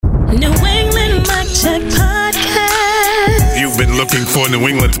New England Mic Check Podcast. You've been looking for New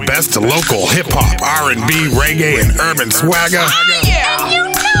England's best local hip-hop, R&B, reggae, and urban swagger? Oh, yeah. And you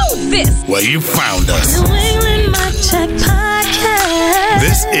know this. Well, you found us. New England Mic Check Podcast.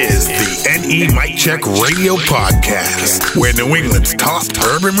 This is the NE Mic Check Radio Podcast, where New England's top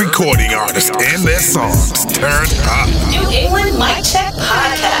urban recording artists and their songs turn up. New England Mic Check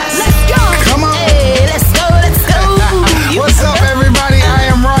Podcast. Let's go. Come on. Hey, let's go. What's up, everybody? I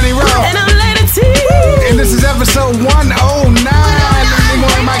am Ronnie Rowe. And I'm Lady T. And this is episode 109 of the New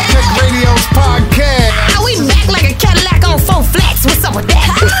England Mic Check Radio's podcast. We back like a Cadillac on 4 flats. What's up with that?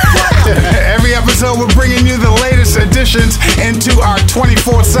 Every episode, we're bringing you the latest additions into our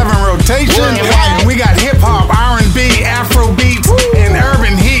 24/7 rotation. And we got hip-hop, R&B, Afrobeats, and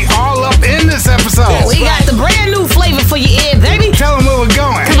urban heat all up in this episode. We got the brand new flavor for your ear, baby. Tell them where we're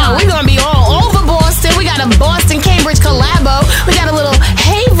going. Come on, we're going to be all over Boston. We got a Boston-Cambridge collabo. We got a little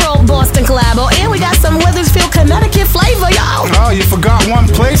Haverhill Boston collabo. And we got some Weathersfield, Connecticut flavor, y'all. Oh, you forgot one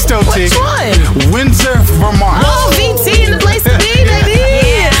place, though, T. Which one? Windsor, Vermont. Oh, VT in the place to be, baby.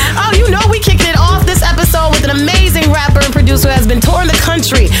 Oh, you know we kicked it off this episode with an amazing rapper and producer who has been touring the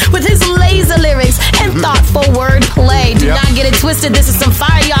country with his laser lyrics and thoughtful wordplay. Do not get it twisted. This is some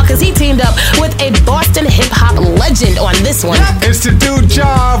fire, y'all, because he teamed up with a Boston hip-hop legend on this one. It's the Dude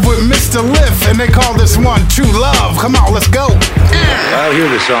Job with Mr. Lift, and they call this one True Love. Come on, let's go. Well,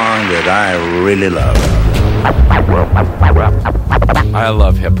 here's a song that I really love. I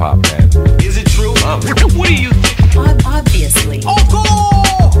love hip-hop, man. Is it true? What do you think? Obviously. Of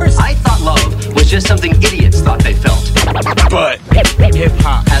course! I thought love was just something idiots thought they felt. But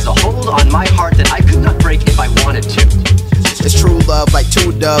hip-hop Has a hold on my heart that I could not break if I wanted to. It's true love like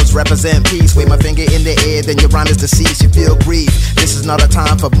two doves represent peace. Wave my finger in the air, then your rhyme is deceased. You feel grief. This is not a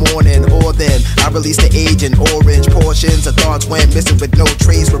time for mourning or then. I release the Agent Orange portions of thoughts went missing with no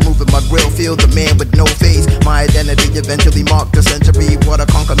trace. Removing my grill, feel the man with no face. My identity eventually marked the century. What a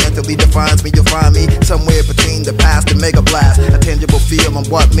conquer mentally defines me. You'll find me somewhere between the past and mega blast. A tangible feel on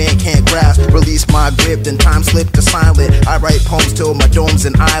what man can't grasp. Release my grip, then time slipped to silent. I write poems till my dome's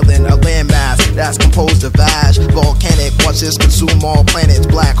an island. A landmass that's composed of ash. Volcanic, watch this consume all planets.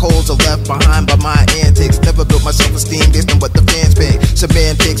 Black holes are left behind by my antics. Never built my self-esteem based on what the fans pick.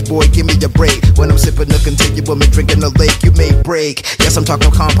 Semantics, boy, give me a break. When I'm sipping the continuum and drinking the lake, you may break. Yes, I'm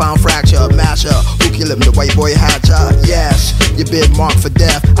talking compound fracture, masher. Who kill him? The white boy hatcher. Yes, you've been marked for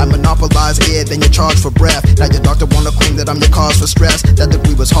death. I monopolize air, then you're charged for breath. Now your doctor wanna claim that I'm your cause for stress. That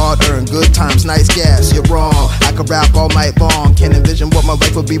degree was hard-earned, good times, nice gas. You're wrong. I could rap all night long. Can't envision what my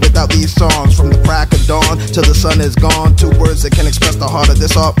life would be without these songs. From the crack of dawn till the sun is gone. 2 words that can express the heart of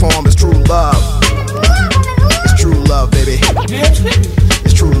this art form is true love. It's true love, baby.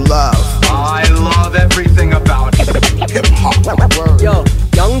 It's true love. I love everything about hip-hop. Yo,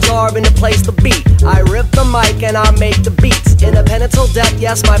 young Jarb in the place to be. I rip the mic and I make the beats. Independent till death,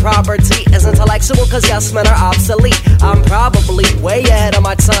 yes, my property is intellectual, cause yes, men are obsolete. I'm probably way ahead of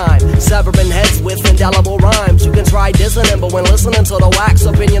my time, severing heads with indelible rhymes. You can try dissonant, but when listening to the wax,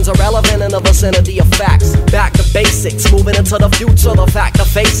 opinions are relevant in the vicinity of facts. Back to basics, moving into the future. The fact of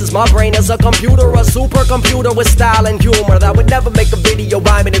faces, my brain is a computer, a supercomputer with style and humor that would never make a video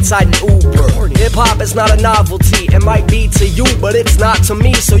rhyming inside an Uber. Hip-hop is not a novelty, it might be to you, but it's not to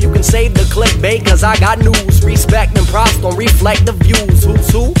me. So you can save the clickbait, cause I got news. Respect and props don't reflect the views. Who's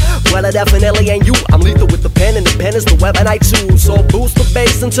who? Well, it definitely ain't you. I'm lethal with the pen, and the pen is the weapon I choose. So boost the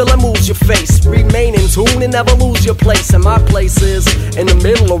bass until it moves your face. Remain in tune and never lose your place. And my place is in the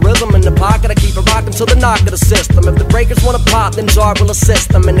middle of rhythm, in the pocket. I keep it rocking till the knock of the system. If the breakers wanna pop, then Jar will assist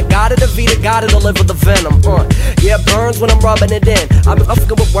them. And the God of the V, the God to deliver the venom. Yeah, it burns when I'm rubbing it in. I've been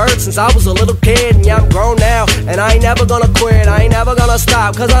fucking with words since I was a little kid. And yeah, I'm grown now, and I ain't never gonna quit. I ain't never gonna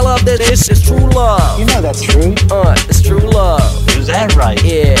stop, cause I love this. It's true love. You know that's true. It's true love. Is that right?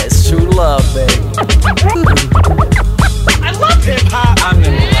 Yeah, it's true love, baby. I love hip-hop. I'm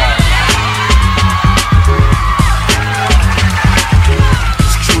in love.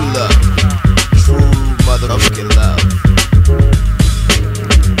 It's true love. True motherfucking love.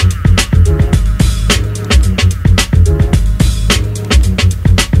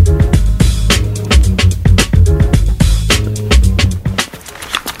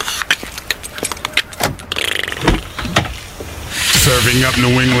 Serving up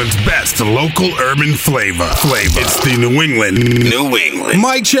New England's best local urban flavor. It's the New England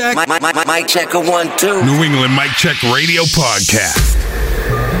Mic check. Mic check a 1, 2. New England Mic Check Radio Podcast.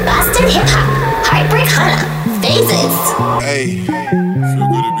 Boston Hip Hop. Heartbreak Hunter. Phases. Hey. Feel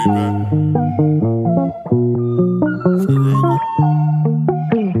good to be back. Feel real good.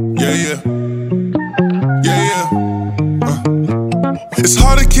 Yeah. It's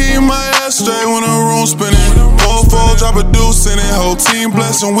hard to keep my ass straight when the room's spinning. 4-4, drop a deuce in it. Whole team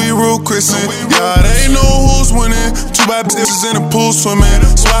blessing, we real Christian. Yeah, they ain't know who's winning. 2 bad bitches in the pool swimming.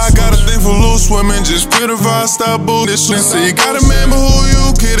 So I got a thing for loose women. Just pure the vibe, stop bullshitting. So you gotta remember who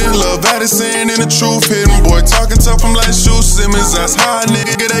you kidding. Love Addison and the truth hidden. Boy, talking tough, I'm like Shoe Simmons. That's how a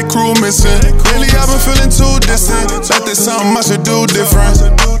nigga get that crew missing. Lately I've been feeling too distant. Like there's something I should do different.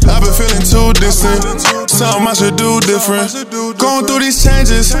 I've been feeling too distant. Something I should do different. Going through these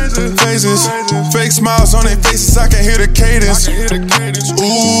changes, phases. Fake smiles on their faces, I can hear the cadence.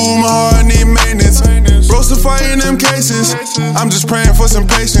 Ooh, my heart need maintenance. Roast a fire in them cases. I'm just praying for some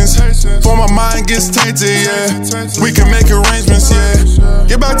patience. Before my mind gets tainted, yeah. We can make arrangements, yeah.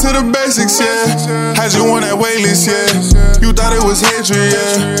 Get back to the basics, yeah. Had you on that waitlist, yeah. You thought it was hatred,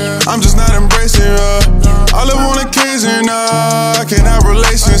 yeah. I'm just not embracing, I live on occasion, I can't have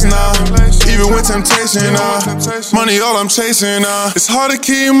relations, nah. Even with temptation, money all I'm chasing, It's hard to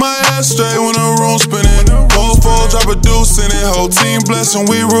keep my ass straight when the room's spinning. 4-4, drop a deuce in it. Whole team blessing,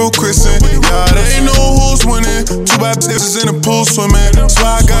 we real Christian. Yeah, they ain't know who's winning. 2 bad bitches in the pool swimming. So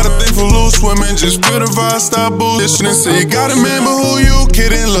I got a thing for loose women. Just feel the vibe, stop bullshitting. So you gotta remember who you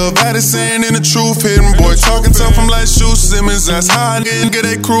kidding. Love Addison and the truth hidden. Boy, talking tough, I'm like Shoe Simmons. That's how I get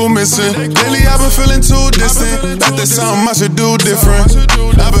that crew missing. Lately I've been feeling too distant. Like there's something I should do different.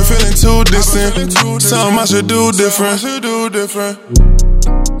 I've been feeling too distant. Something I should do different.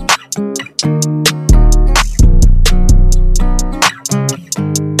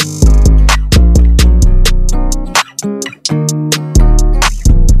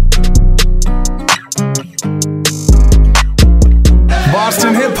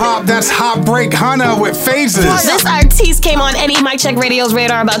 Boston hip hop, that's Heartbreak Hunter with Phases. This artiste came on NE Mic Check Radio's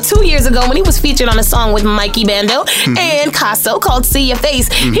radar about 2 years ago when he was featured on a song with Mikey Bando and Casso called See Your Face.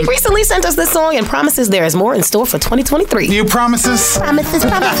 He recently sent us this song and promises there is more in store for 2023. You promises? Promises.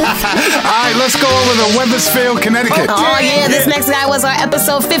 All right, let's go over to Weathersfield, Connecticut. Oh, yeah, this next guy was our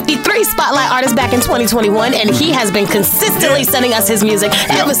episode 53 Spotlight Artist back in 2021, and he has been consistently sending us his music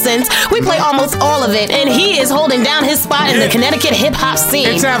ever since. We play almost all of it, and he is holding down his spot in the Connecticut hip-hop scene.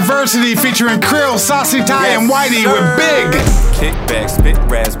 It's Adversity featuring Krill, Saucy Ty, and Whitey with Big. Kickback, spit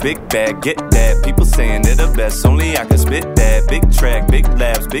raps, big bag, get that. People saying they're the best, only I can spit that. Big track, big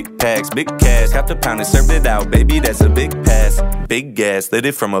labs, big packs, big cash. Got the pound and served it out, baby, that's a big pass. Big gas, lit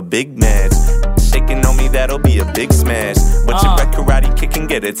it from a big match. Shaking on me, that'll be a big smash. But your back karate kick and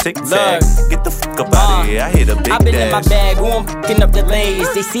get a tic-tac. Get the fuck up out of here, I hit a big I've been dash. in my bag, ooh, I'm picking up the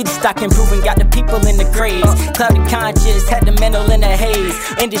lays. They see the stock improving, got the people in the craze. Cloudy conscious, had the mental in a haze.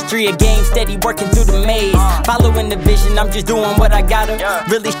 Industry a game, steady working through the maze. Following the vision, I'm just doing what I gotta.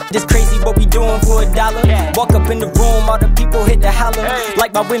 Really this crazy, what we doing for $1. Walk up in the room, all the people hit the holler.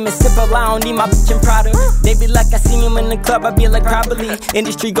 Like my women simple, I don't need my bitch and Prada. They be like, I seen him in the club, I be like, probably.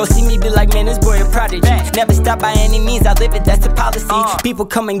 Industry go see me, be like, man, this boy a prodigy. Never stop by any means, I live it, that's the policy. People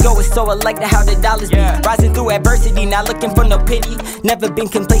come and go, it's so I like how the dollars be. Rising through adversity, not looking for no pity. Never been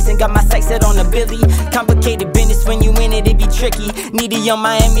complacent, got my sights set on a Billy. Complicated business, when you in it, it be tricky. Needy on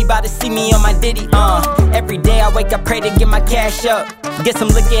Miami, about to see me on my Diddy. Every day I wake up, pray to get my cash up. Get some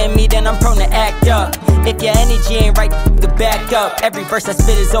liquor in me, then I'm prone to act up. If your energy ain't right, the back up. Every verse I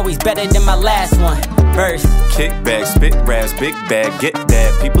spit is always better than my last one. Verse. Kickback, spit raps, big bag, get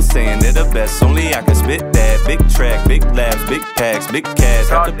that. People saying they're the best, only I can spit that. Big track, big labs, big packs, big cash.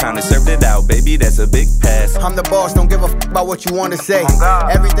 Got the pound and served it out, baby, that's a big pass. I'm the boss, don't give a f about what you wanna say.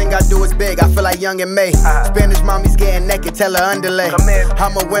 Everything I do is big, I feel like Young and May. Spanish mommy's getting naked, tell her underlay.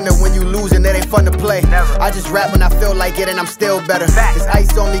 I'm a winner when you losing, it ain't fun to play. I just rap when I feel like it and I'm still better. This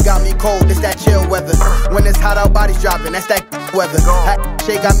ice only got me cold, it's that chill weather. When it's hot out, bodies dropping, that's that weather. Hat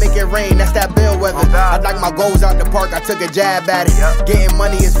shake, I make it rain, that's that bill weather. I knock my goals out the park, I took a jab at it. Getting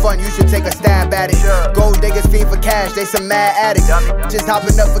money is fun, you should take a stab at it. Gold diggers fiend for cash, they some mad addicts. Just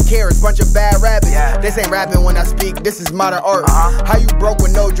hopping up for carrots, bunch of bad rabbits. This ain't rapping when I speak, this is modern art. How you broke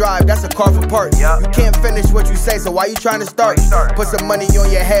with no drive, that's a car for parts. You can't finish what you say, so why you trying to start? Put some money on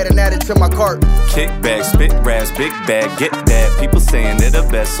your head and add it to my cart. Kickback, spit raps, big bag, get that. People saying they're the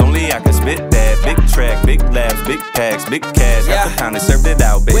best, only I can spit that. Big track, big labs, big packs, big cash. Got the pound and served it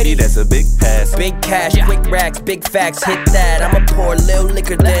out, baby, that's a big pass. Big cash, quick racks, big facts, hit that. I'ma pour little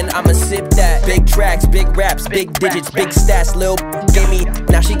liquor, then I'ma sip that. Big tracks, big raps, big digits, big stats. Lil' gave me,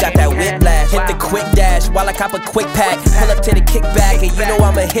 now she got that whiplash. Hit the quick dash while I cop a quick pack. Pull up to the kickback, and you know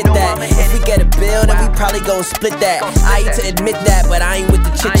I'ma hit that. If we get a bill, then we probably gon' split that. I hate to admit that, but I ain't with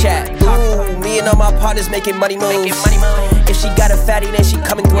the chit chat. Ooh, me and all my partners making money moves. If she got a fatty, then she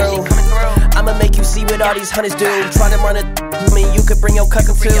coming through. I'ma make you see what all these hunters do. Tryna run it, me, you could bring your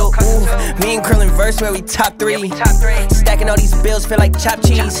cooking too. Ooh, me and Krillin verse where we top 3. Stacking all these bills feel like chopped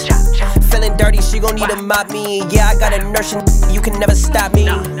cheese. Feeling dirty, she gon' need to mop me. Yeah, I got a nursing, you can never stop me.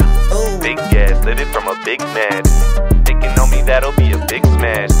 Ooh. Big gas, lit it from a big man. Thinking on me, that'll be a big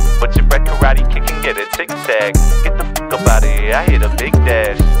smash. But your red karate kick and get a tic tac. Get the fuck up out of here, I hit a big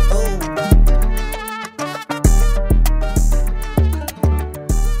dash.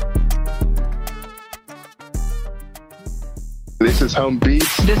 This is Home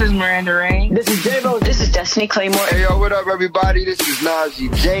Beats. This is Miranda Rain. This is Devo. This is Destiny Claymore. Hey, yo, what up, everybody? This is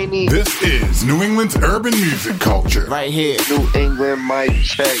Najee Janey. This is New England's urban music culture. Right here. New England Mic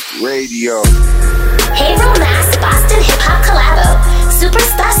Check Radio. Hey, Mass Boston Hip Hop Collabo.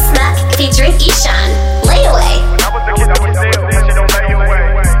 Superstar Snuck featuring Ishan. Layaway. When I was a kid, I was still, but you don't lay away.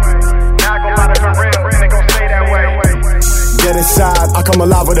 Now I go by the for real, and they gon' stay that way. Get inside, I come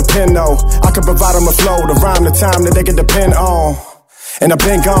alive with a pen, though. I can provide them a flow, the rhyme, the time that they can depend on. And I've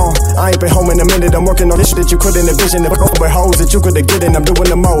been gone, I ain't been home in a minute. I'm working on this shit that you couldn't envision. The with hoes that you could've get in, I'm doing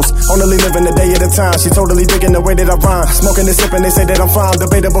the most. Only living a day at a time, she totally digging the way that I rhyme. Smoking and sipping, they say that I'm fine.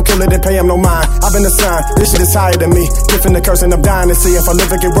 Debatable killer, they pay him no mind. I've been assigned, this shit is higher than me. Gifting the curse and I'm dying to see. If I live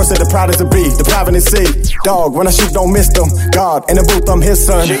and get worse, the proud as to be. The private is see. Dog, when I shoot, don't miss them. God, in the booth, I'm his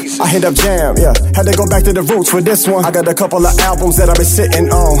son. I hit up jam, yeah. Had to go back to the roots for this one. I got a couple of albums that I've been sitting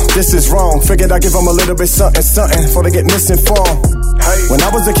on. This is wrong, figured I'd give them a little bit something, before they get misinformed. When I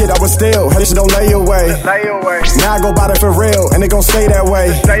was a kid, I was still, hey, shit don't lay away. Now I go by it for real, and it gon' stay that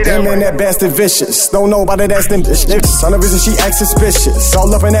way. Them and that bastard vicious. Don't know about that ass, them bitches. On the reason she acts suspicious.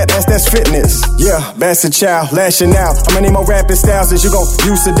 All up in that ass, that's fitness. Yeah, bastard child, lashing out. How many more rapping styles that you gon'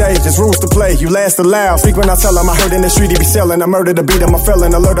 use today? Just rules to play, you last aloud. Speak when I tell them I heard in the street he be selling. I murder the beat him, I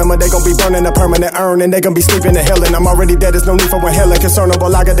felon, alert them, and they gon' be burning a permanent urn. And they gon' be sleeping in hell, and I'm already dead, there's no need for inhaling.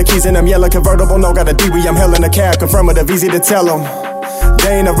 Concernable, I got the keys in them yellow convertible. No, got a DB, I'm hell in a cab, confirmative, easy to tell them.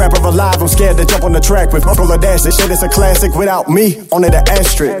 They ain't a rapper alive, I'm scared to jump on the track with Buffalo Dash. This shit is a classic without me on it, the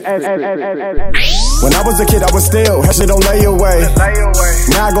asterisk. When I was a kid, I was still, that shit don't lay away.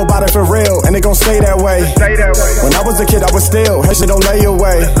 Now I go by it for real, and it gon' stay that way. When I was a kid, I was still, that shit don't lay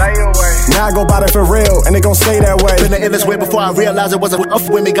away. Now I go by it for real, and it gon' stay that way. Been the illest way before I realized it wasn't up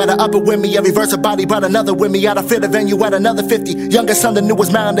with me. Got an upper with me, every verse a body brought another with me. I'd fit the venue at another 50. Youngest son, the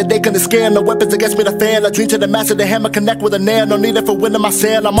newest man that they couldn't scare. No weapons against me to fail. A dream to the master, the hammer connect with a nail. No need it for winning my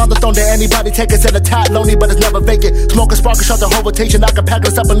sale. I'm on the throne to anybody, take it to the top. Lonely, but it's never vacant. Smoke a spark and shut the whole rotation. I can pack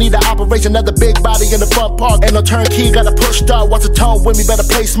us up and need the operation. Another big body in the front park. Ain't no turnkey, gotta push start. Watch the tone with me, better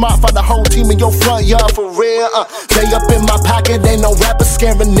play smart. Find the whole team in your front yard for real. Stay up in my pocket, ain't no rapper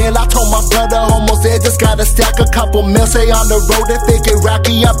scaring nil. I told my brother almost there, just gotta stack a couple mil. Say on the road if it get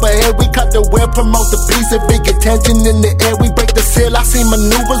rocky up ahead, we cut the whip, promote the piece. If it get tension in the air, we break the seal. I see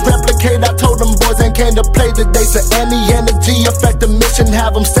maneuvers replicate. I told them boys ain't came to play today. So any energy affect the mission,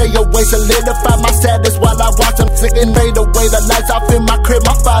 have them stay away. Solidify my status while I watch them sick and fade away. The lights off in my crib,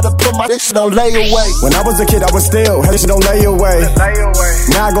 my father put my shit don't lay away. When I was a kid, I was still, that shit don't lay away.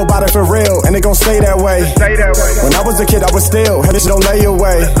 Now I go by it for real, and it gon' stay that way. When I was a kid, I was still, that shit don't lay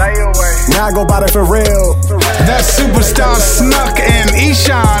away. Now I go by it for real. That's Superstar Snuck and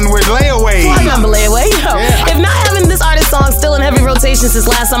Ishan with Layaway. I remember Layaway. Yo, if not having this artist's song still in heavy rotation since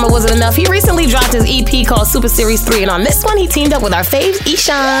last summer wasn't enough, he recently dropped his EP called Super Series 3, and on this one, he teamed up with our fave,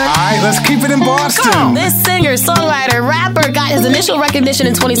 Ishan. Alright, let's keep it in Boston. This singer, songwriter, rapper got his initial recognition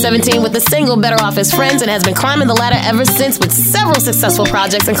in 2017 with the single Better Off As Friends and has been climbing the ladder ever since with several successful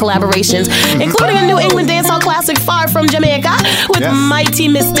projects and collaborations, including a New England dancehall classic, Far From Jamaica, with Mighty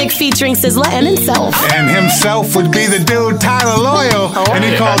Mystic featuring Sizzla and himself. And himself would be the dude Tyler Loyal, and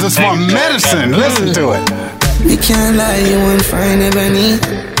he calls us more medicine. Listen to it. You can't lie, you won't find ebony.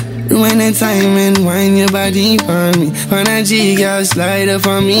 When the time and wind your body on me. When I G, girl, slide up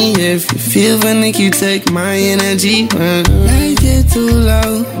on me. If you feel panic, you take my energy. When I get too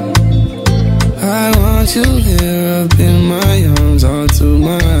low, I want you here up in my arms, all to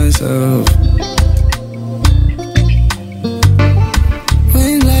myself.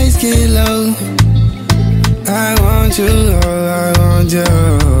 When lights get low, I want you, all I want you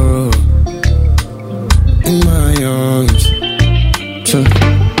in my arms. So,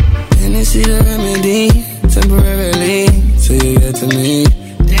 and you see the remedy temporarily till you get to me.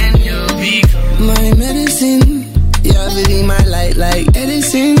 Then you'll become my medicine. You'll be my light like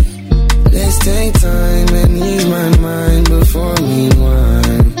Edison. Let's take time and ease my mind before we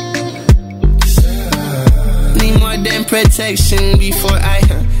whine. Need more than protection before I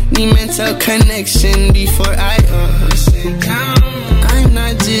need mental connection before I I'm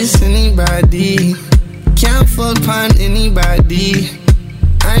not just any anybody. Can't fuck upon anybody.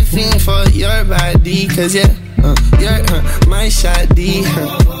 I feel for your body, cause you're my shawty.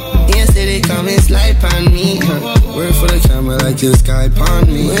 Yesterday come and slide on me. Word for the camera like your Skype on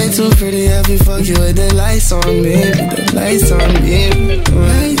me. Way too pretty, I be fuck you with the lights on, babe. The lights on, babe. When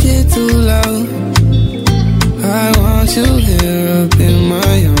I get too low, I want you here up in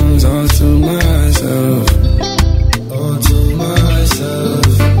my arms, all to myself. All to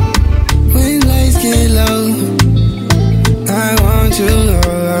myself. When lights get low, I want you,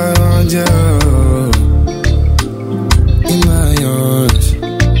 all I want you in my arms.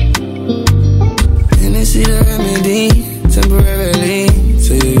 And I see the remedy temporarily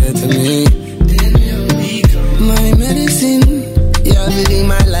till you get to me. My medicine, you're really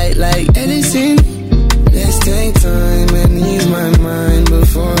my light like Edison. Let's take time and ease my mind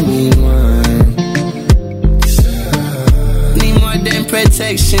before we whine. Need more than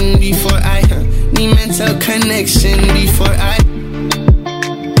protection before I need mental connection before I.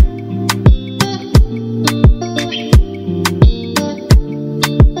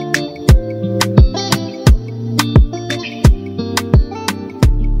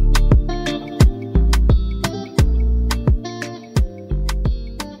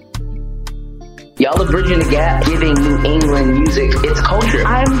 Y'all are bridging the gap, giving New England music its culture.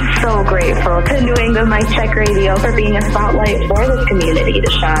 I'm so grateful to New England Mic Check Radio for being a spotlight for this community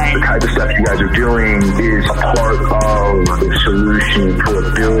to shine. The type of stuff you guys are doing is a part of the solution for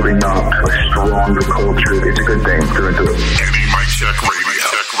building up a stronger culture. It's a good thing through and through. Mic Check Radio.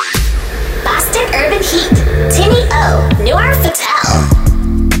 Boston Urban Heat, Timmy O, Noir Fatale.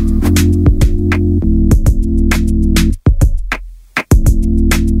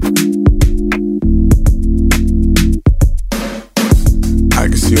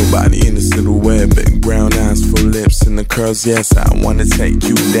 Your body in the silhouette, big brown eyes, full lips and the curls. Yes, I wanna take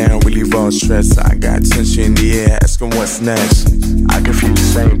you down, relieve all stress. I got tension in the air, asking what's next. I can feel the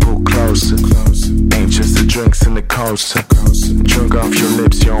same, pull closer. Ain't just the drinks in the coaster. Drink off your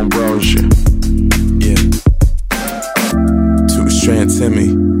lips, your ambrosia. Yeah. Too strand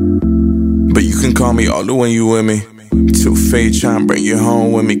Timmy, but you can call me all the way you with me. Too fake, trying to bring you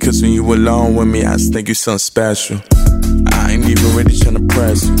home with me. Cause when you alone with me, I just think you something special. I ain't even really tryna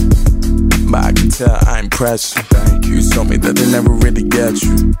press you, but I can tell I impressed you. Thank you. You told me that they never really get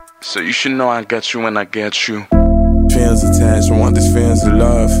you, so you should know I get you when I get you. Feelings attached, I want these feelings of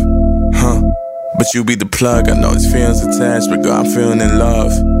love, huh? But you be the plug, I know these feelings attached, but girl, I'm feeling in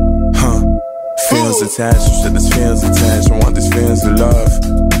love, huh? Feelings attached, you said there's feelings attached, I want these feelings of love,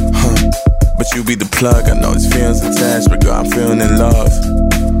 huh? But you be the plug, I know these feelings attached, but girl, I'm feeling in love,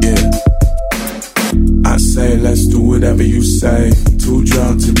 yeah. I say, let's do whatever you say. Too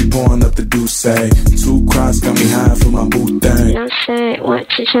drunk to be pouring up the douce. Too cross, got me high for my boot thing. No shit, what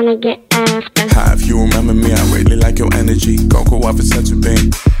you tryna get after? Hi, if you remember me, I really like your energy. Go off, it's such a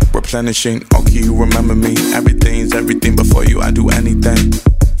being. Replenishing, okay, you remember me. Everything's everything, but for you, I do anything.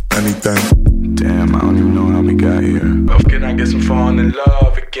 Anything. Damn, I don't even know how we got here. Don't forget I guess I'm falling in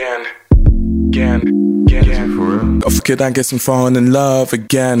love again. Again. For real? Don't forget I guess I'm falling in love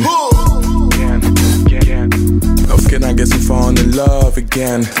again. Don't forget I guess I'm falling in love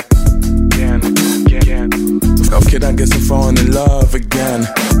again. Don't forget I guess I'm falling in love again.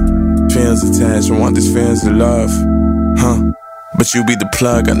 Feelings attached, I want these feelings of love, huh? But you be the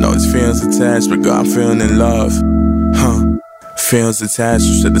plug, I know these feelings attached, but girl, I'm feeling in love, huh? Feelings attached,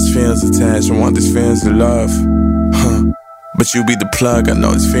 you said there's feelings attached, I want these feelings of love, huh? But you be the plug, I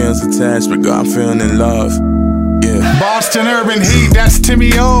know these feelings attached, but girl, I'm feeling in love. Yeah. Boston Urban Heat, that's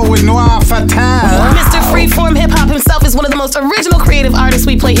Timmy O with Noir Fatale. Mr. Freeform Hip Hop himself is one of the most original creative artists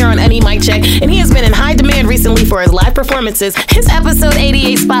we play here on Any Mic Check, and he has been in high demand recently for his live performances. His episode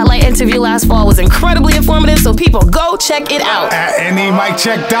 88 Spotlight interview last fall was incredibly informative, so people go check it out. At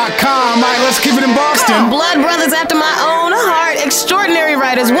AnyMicCheck.com. All right, let's keep it in Boston. Blood brothers after my own heart, extraordinary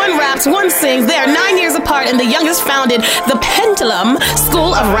writers. One raps, one sings. They are 9 years apart, and the youngest founded the Pendulum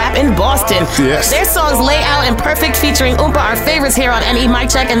School of Rap in Boston. Yes. Their songs Lay Out and Perfect featuring Oompa are favorites here on Any Mic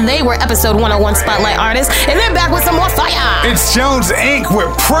Check, and they were episode 101 Spotlight artists, and they're back with some more fire. It's Jones Inc.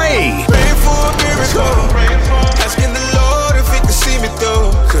 with Pray. Praying for a miracle, asking the Lord if he can see me through,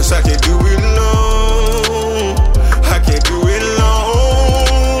 cause I can't do it alone. I can't do it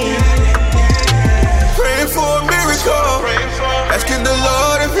alone. Praying for a miracle, asking the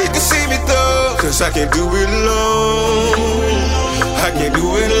Lord if he can see me through, cause I can't do it alone. I can't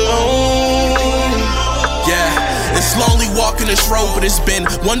do it alone. Yeah, it's slowly walking this road, but it's been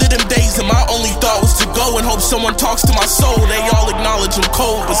one of them days and my only thought was to go and hope someone talks to my soul. They all acknowledge I'm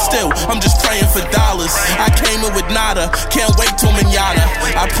cold, but still, I'm just praying for dollars. I came in with nada, can't wait till manana.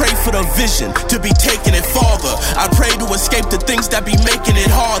 I pray for for the vision to be taking it farther. I pray to escape the things that be making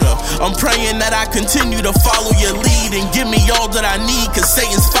it harder. I'm praying that I continue to follow your lead and give me all that I need, cause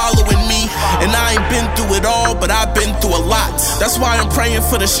Satan's following me. And I ain't been through it all, but I've been through a lot. That's why I'm praying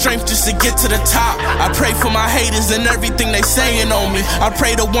for the strength just to get to the top. I pray for my haters and everything they saying on me. I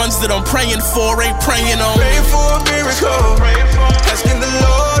pray the ones that I'm praying for ain't praying on me. Praying for a miracle, asking the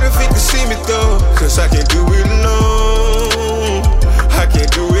Lord if he can see me through, cause I can't do it alone. I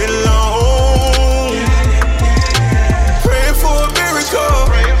can't do it alone. Praying for a miracle,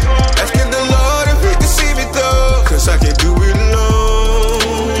 asking the Lord if he can see me through, cause I can't do it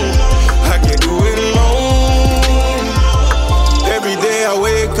alone. I can't do it alone. Every day I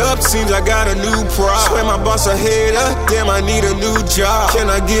wake up, seems I got a new pride. Swear my boss a hater, damn I need a new job. Can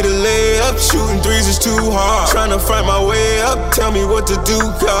I get a layup? Shooting threes is too hard. Trying to find my way up, tell me what to do,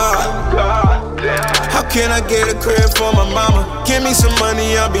 God. How can I get a crib for my mama? Give me some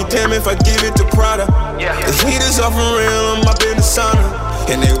money, I'll be damned if I give it to Prada. The heat is off and real, I'm up in the sauna.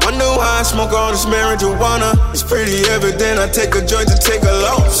 And they wonder why I smoke all this marijuana. It's pretty evident I take a joint to take a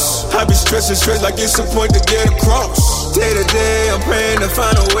loss. I be stressed like it's a point to get across. Day to day, I'm praying to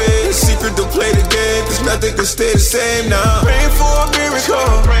find a way, a secret to play the game, cause nothing can stay the same now. Praying for a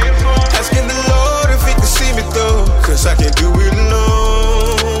miracle, asking the Lord if he can see me through, cause I can't do it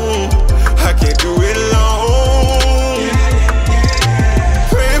alone. I can't do it alone.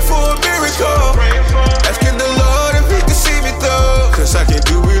 Praying for a miracle, asking the Lord if he can see me through, cause I can't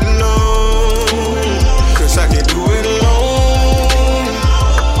do it alone. Cause I can't do it alone.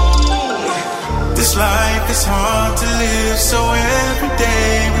 This life is hard to live, so every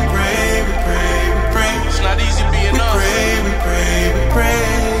day we pray, we pray, we pray. It's not easy being us. We pray.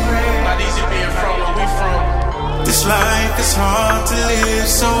 Not easy being from where we from. This life is hard to live,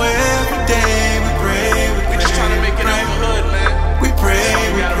 so every day we pray, we pray. We just trying to make it out the hood, man. We pray,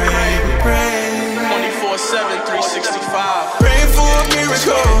 we pray, we pray. 24/7, 365. Praying for a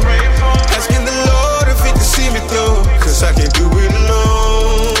miracle, asking the Lord if he can see me through, cause I can't do it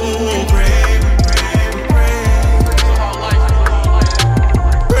alone.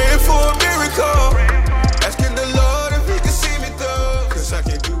 Praying for a miracle, asking the Lord if he can see me through, cause I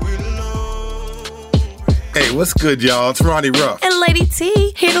can't do it alone. Hey, what's good, y'all? It's Ronnie Ruff. And Lady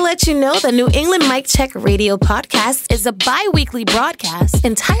T, here to let you know the New England Mic Check Radio Podcast is a bi-weekly broadcast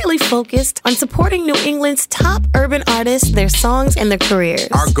entirely focused on supporting New England's top urban artists, their songs, and their careers.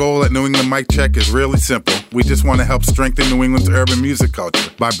 Our goal at New England Mic Check is really simple. We just want to help strengthen New England's urban music culture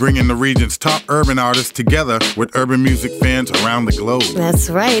by bringing the region's top urban artists together with urban music fans around the globe. That's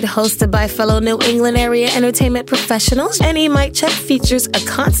right. Hosted by fellow New England area entertainment professionals, NE Mic Check features a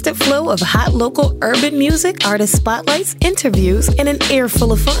constant flow of hot local urban music, artist spotlights, interviews, and an air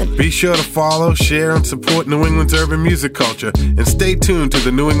full of fun. Be sure to follow, share, and support New England's urban music culture, and stay tuned to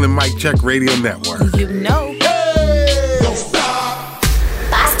the New England Mic Check Radio Network. You know.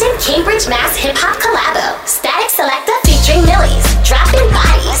 Boston, Cambridge, Mass Hip Hop Collabo. Static Selector featuring Millies. Dropping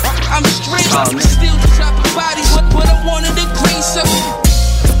bodies. I'm straight still dropping bodies, but I wanted to grace up.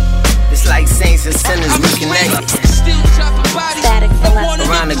 It's like saints and sinners reconnected. Still dropping bodies,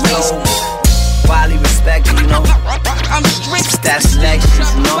 around the globe. Wildly respected, you know. I'm straight that selection,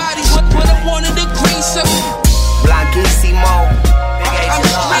 you know. But I wanted to grace up. Blanquissimo. I'm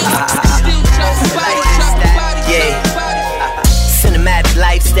still dropping bodies, yeah. Cinematic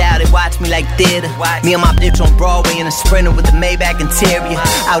lifestyle, they watch me like theater. Me and my bitch on Broadway in a Sprinter with the Maybach interior.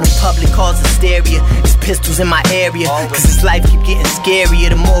 Out in public cause hysteria. It's pistols in my area, cause this life keep getting scarier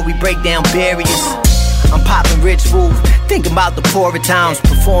the more we break down barriers. I'm popping rich fools, thinking about the poorer times,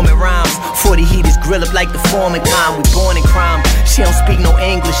 performing rhymes. 40 heaters grill up like the foreman kind. We born in crime. She don't speak no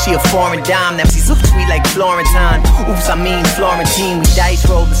English, she a foreign dime. Now she's look sweet like Florentine. Oops, I mean Florentine. We dice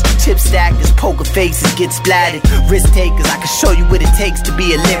rollers, chip stackers, poker faces, get splattered. Risk takers, I can show you what it takes to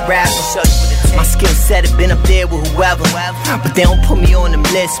be a lit rapper. My skill set have been up there with whoever, but they don't put me on them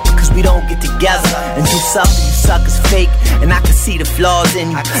lists because we don't get together and do something you suckers fake. And I can see the flaws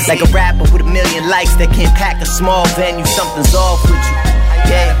in you, like a rapper with a million likes that can't pack a small venue. Something's off with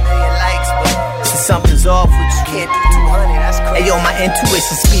you, yeah. Something's off with you. Can't do 200, that's crazy. Hey yo, my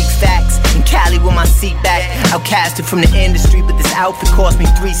intuition speaks facts. In Cali with my seat back, outcasted from the industry, but this outfit cost me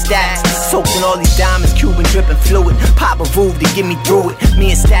 3 stacks. Soaked in all these diamonds, Cuban dripping fluid. Pop a Vouv to get me through it. Me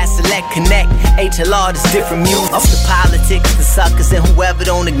and Stat Select connect. HLR, this different music. Off the politics, the suckers and whoever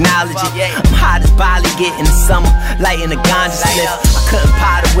don't acknowledge it. I'm hot as Bali get in the summer, lighting a ganja slip. I couldn't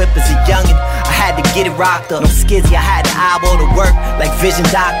pot a whip as a youngin'. I had to get it rocked up. No skizzy, I had to eyeball the work like vision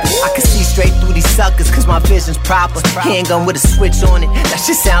doctors. I could see straight through these suckers cause my vision's proper. Handgun with a switch on it, that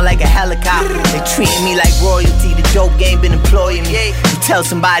shit sound like a helicopter. They treating me like royalty, the dope game been employing me. You tell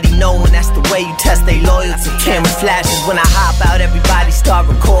somebody no and that's the way you test their loyalty. Camera flashes when I hop out, everybody start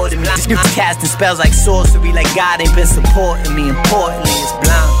recording me. Just casting spells like sorcery, like God ain't been supporting me. Importantly, it's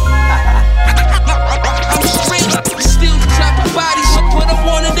blind. Still dropping bodies, but I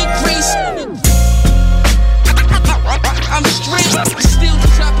wanted to grace. I'm straight, still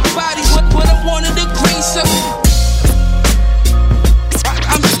dropping bodies, but I wanted to grace up.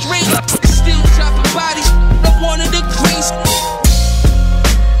 I'm straight, still dropping bodies, but I wanted to grace.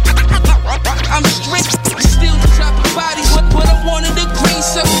 I'm straight, still dropping bodies, but I wanted to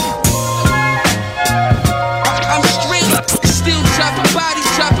grace up. I'm straight, still dropping bodies,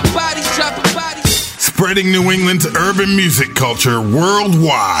 dropping bodies, dropping bodies. Spreading New England's urban music culture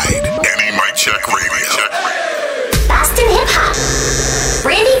worldwide. NE Mic Check Radio. Boston Hip Hop.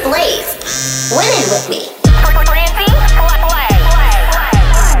 Brandy Blaze. Winning with me.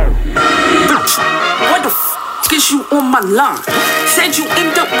 What the f is you on my line? Said you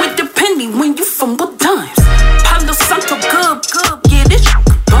end up with the penny when you fumble dimes. Palo Santo good, yeah, this shit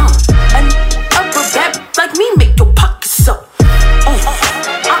bomb. And upper bad like me make your pockets up.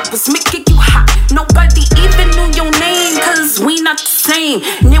 I was making you hot. Nobody even knew your name, cause we not the same.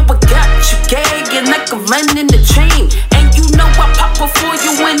 Now I got you gagging like a run in the chain. And you know I pop before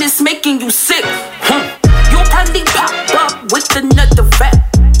you when it's making you sick. You'll probably pop up with another rap,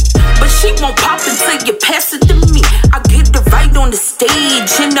 but she won't pop until you pass it to me. I get it right on the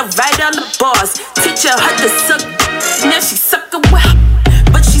stage and I write all the bars. Teach her how to suck, now she suck away.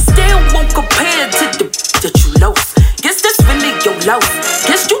 But she still won't compare to the that you lost. Guess that's really your loss.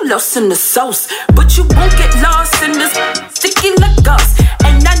 Guess you lost in the sauce, but you won't get lost in this sticky like us.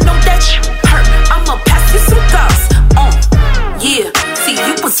 And I know that hurt. I'ma pass you some gas. Yeah. See,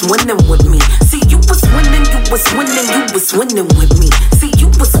 you was winning with me. See, you was winning. You was winning. You was winning with me. See,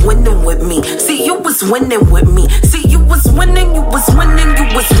 you was winning with me. See, you was winning with me. See, you was winning. You was winning. You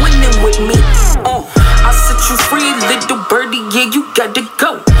was winning with me. I set you free, little birdie. Yeah, you gotta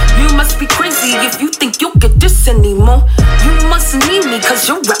go. You must be crazy if you think you'll get this anymore. You must need me cause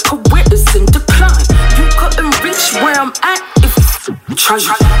your rap career is in decline. You couldn't reach where I'm at if you tried.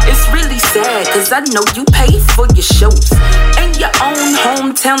 It's really sad cause I know you paid for your shows in your own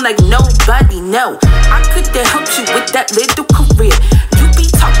hometown like nobody know. I could've helped you with that little career. You be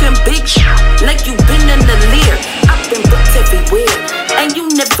talking big like you been in the leer. I've been booked everywhere and you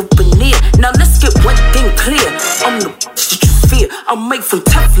never been near. Now let's get one thing clear. I'm the that you fear. I'm made from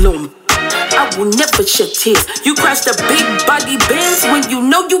Teflon. I will never shed tears. You crashed a big body Benz when you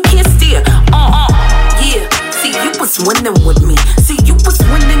know you can't steer. Yeah. See, you was winning with me. See, you was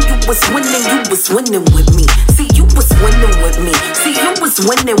winning. You was winning. You was winning with me. See, you was winning with me. See, you was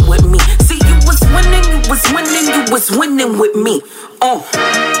winning with me. See, you was winning. You was winning. You was winning with me.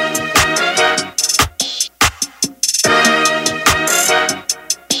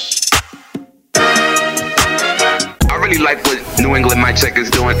 Like what New England Mic Check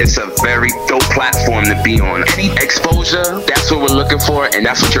is doing. It's a very dope platform to be on. Any exposure, that's what we're looking for, and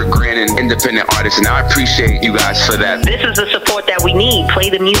that's what you're granting independent artists, and I appreciate you guys for that. This is the support that we need.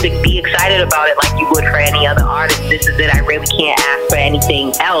 Play the music, be excited about it like you would for any other artist. This is it. I really can't ask for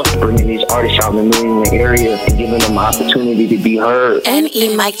anything else. Bringing these artists out in the New England area and giving them an opportunity to be heard.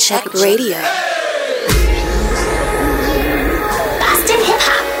 NE Mic Check Radio. Boston Hip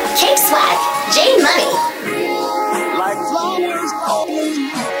Hop, Cape Swag, J Money.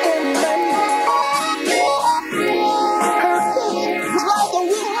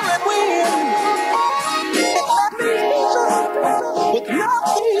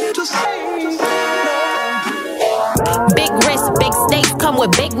 Big risk, big stakes come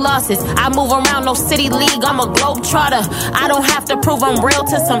with big losses. I move around no city league, I'm a globe trotter. I don't have to prove I'm real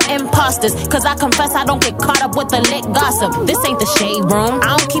to some imposters, cause I confess I don't get caught up with the lit gossip. This ain't the shade room,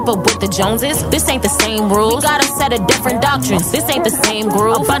 I don't keep up with the Joneses. This ain't the same rules, we got a set of different doctrines. This ain't the same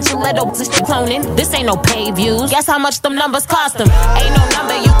groove, a bunch of little cloning. This ain't no pay views, guess how much them numbers cost them. Ain't no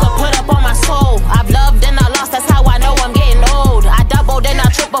number you could put up on my soul. I've loved and I lost, that's how I know I'm getting old. I doubled and I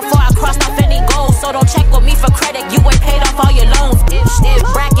tripled before I crossed off any goals. So don't check with me for credit, you ain't paid off all your loans. If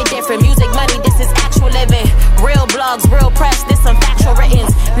bracket different, music money, this is actual living. Real blogs, real press, this some factual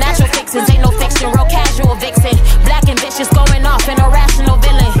writtens. Natural fixins, ain't no fiction, real casual vixen. Black and vicious going off, an irrational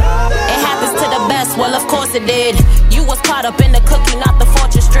villain. It happens to the best, well of course it did. You was caught up in the cookie, not the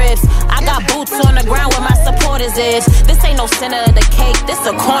fortress strips. I got boots on the ground where my supporters is. This ain't no center of the cake, this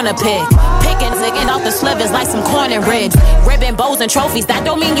a corner pick. Picking, zigging out the slivers like some corn and ribs. Ribbon, bows, and trophies, that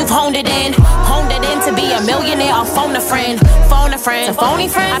don't mean you've honed it in. Honed it in to be a millionaire, I'll phone a friend. Phone a friend, to phony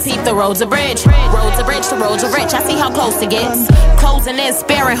friends. I peep the roads a bridge. Roads a bridge, the roads are rich. I see how close it gets. Closing in,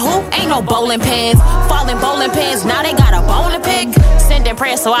 sparing who? Ain't no bowling pins. Falling bowling pins, now they got a bone to pick. Sending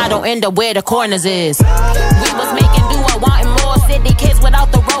prayers so I don't end up where the corners is. We was making do or wanting more. City kids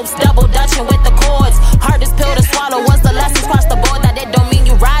without the ropes, double dutching with the cords. Hardest pill to swallow was the lessons across the board. That it don't mean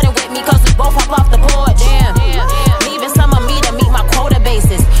you riding with me, cause we both hop off the board. Damn. Leaving some of me to meet my quota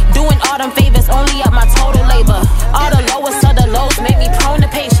basis. Doing all them favors, only up my total labor. All the lowest of the lows make me prone to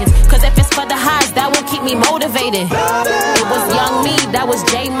patience. Cause if it's for the highs, that won't keep me motivated. It was young me, that was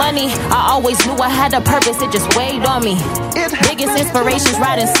J Money. I always knew I had a purpose, it just weighed on me. Biggest inspirations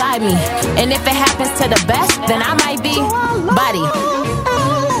right inside me. And if it happens to the best, then I might be body.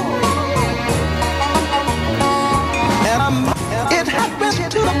 It happens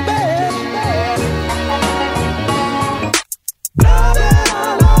to the best.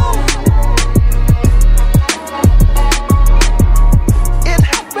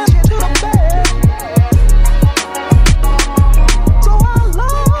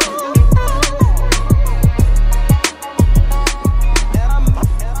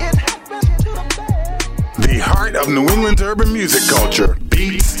 Of New England's urban music culture.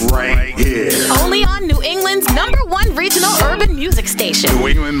 Beats right here. Only on New England's #1 regional urban music station. New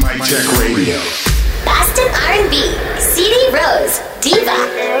England Mic Check Radio. Boston R&B. CD Rose. Diva.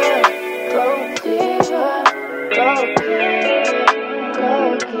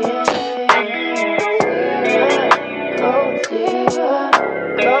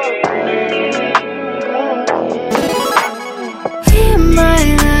 Hear my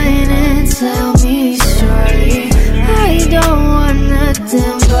line and tell me sorry. I don't want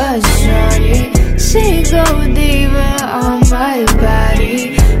nothing but shorty. She go diva on my body.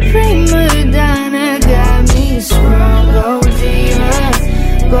 Prima donna got me sprung. Go diva,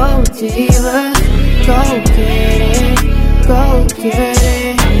 go diva, go get it, go get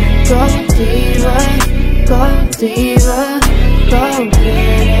it. Go diva, go diva, go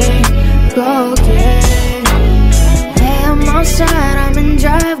get it, go get it. Hey, I'm outside, I'm in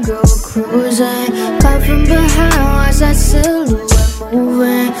drive, girl, cruising. Come from behind, watch that silhouette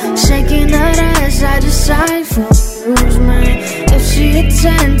moving. Shaking that ass, I decide for amusement. If she a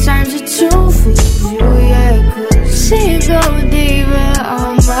 10 times a 2 for you, yeah. Cause she go diva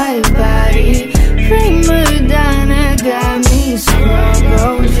on my body. Prima donna got me sprung. Go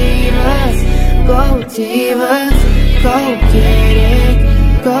diva, go diva, go get it,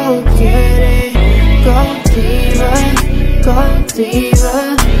 go get it. Go diva, go diva,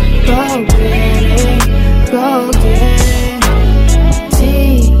 go get it, go get it.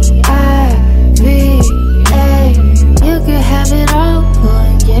 D-I-V-A. You can have it all, go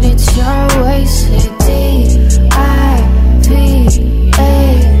and get it your way. Say D-I-V-A.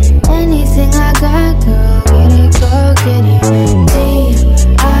 Anything I got, girl, get it, go get it.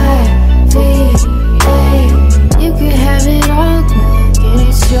 D-I-V-A. You can have it all, go and get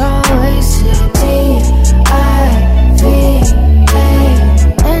it your way. Say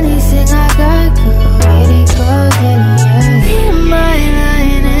anything I got, girl, get it, go get it. Hear my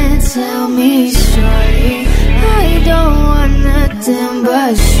line and tell me shorty. I don't want nothing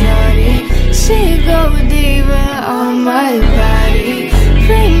but shorty. She go diva on my body.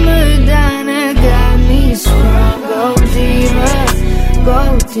 Prima donna got me sprung. Go diva, go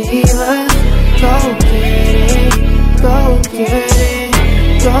diva, go get it, go get it.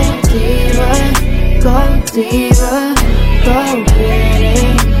 Go diva, go diva, go get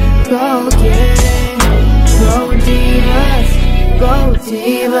it, go get it. Go diva, go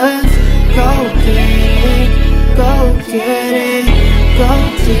diva, go get it, go get it. Go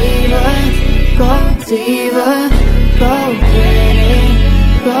diva, go diva, go get it,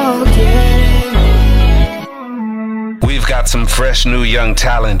 go get it. We've got some fresh new young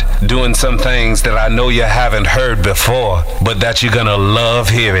talent doing some things that I know you haven't heard before, but that you're gonna love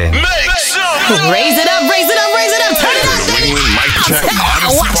hearing. Raise it up, raise it up, raise it up, turn it up, turn it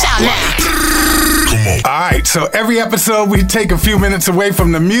up. Watch out now. All right, so every episode we take a few minutes away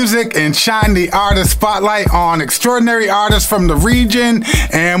from the music and shine the artist spotlight on extraordinary artists from the region,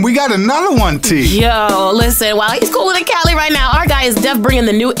 and we got another one, T. Yo, listen, while he's cooling in Cali right now, our guy is def bringing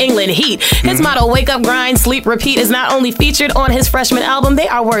the New England heat. His motto, wake up, grind, sleep, repeat, is not only featured on his freshman album, they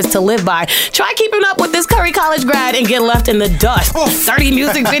are words to live by. Try keeping up with this Curry College grad and get left in the dust. 30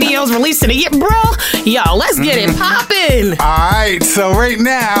 music videos released in a year, bro. Yo, let's get it poppin'. All right, so right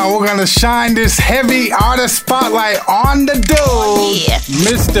now we're gonna shine this heavy artist the spotlight on the dude,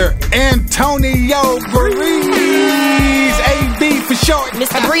 Mr. Antonio Breeze, AB for short.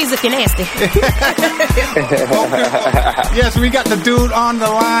 Mr. Breeze if you're nasty. Yes, we got the dude on the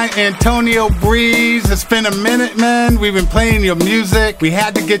line, Antonio Breeze. It's been a minute, man. We've been playing your music. We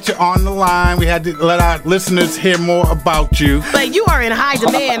had to get you on the line. We had to let our listeners hear more about you. But you are in high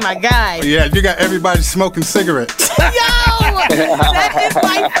demand, my guy. Yeah, you got everybody smoking cigarettes. Yo, that is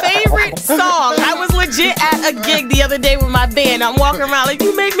my favorite song. I was legit at a gig the other day with my band. I'm walking around like,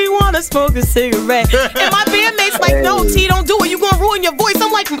 you make me want to smoke a cigarette. And my bandmate's like, no, T, don't do it. You're going to ruin your voice.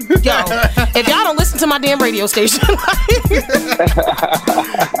 I'm like, yo, if y'all don't listen to my damn radio station.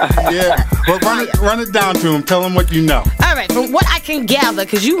 Yeah, well, run it down to him. Tell him what you know. All right, from what I can gather,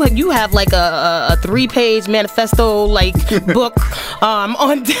 because you have like a 3-page manifesto like book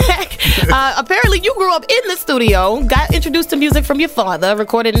on deck. Apparently, you grew up in the studio, got introduced to music from your father,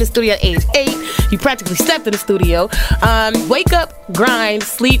 recorded in the studio at age 8. You practically slept in the studio. Wake up, grind,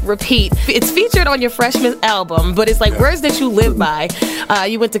 sleep, repeat. It's featured on your freshman album, but it's like words that you live by.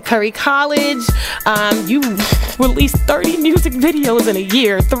 You went to Curry College. You released 30 music videos in a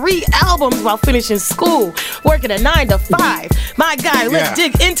year, 3 albums while finishing school, working a 9 to 5. My guy, let's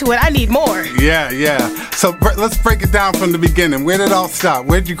dig into it. I need more. Yeah. So let's break it down from the beginning. Where did it all start?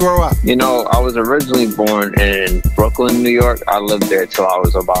 Where'd you grow up? You know, I was originally born in Brooklyn, New York. I lived there till I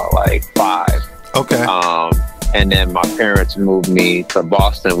was about like 5. Okay. And then my parents moved me to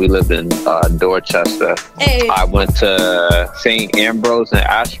Boston. We lived in Dorchester. Hey. I went to St. Ambrose in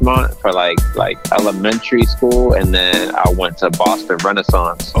Ashmont for like elementary school, and then I went to Boston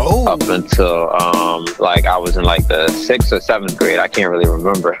Renaissance up until like I was in like the 6th or 7th grade. I can't really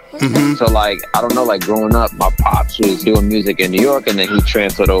remember. Mm-hmm. So like I don't know, like growing up, my pops was doing music in New York, and then he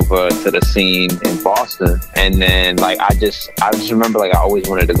transferred over to the scene in Boston. And then like I just remember like I always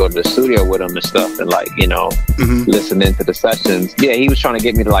wanted to go to the studio with him and stuff, and like, you know, listening to the sessions. Yeah, he was trying to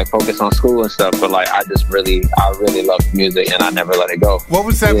get me to like focus on school and stuff, but like I really loved music, and I never let it go. What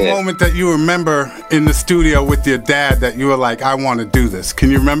was that moment that you remember in the studio with your dad that you were like, I want to do this?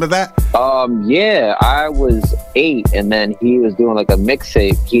 Can you remember that? Yeah, I was 8, and then he was doing like a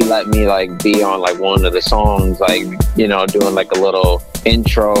mixtape. He let me like be on like one of the songs, like, you know, doing like a little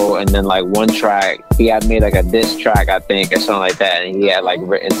intro, and then like one track he had made like a diss track, I think, or something like that, and he had like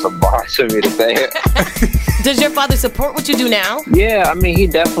written some bars for me to say. Does your father support what you do now? Yeah, I mean, he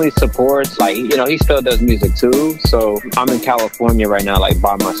definitely supports. Like, you know, he still does music too. So I'm in California right now, like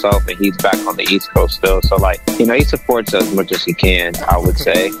by myself, and he's back on the East Coast still. So like, you know, he supports as much as he can, I would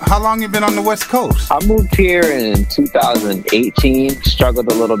say. How long you been on the West Coast? I moved here in 2018,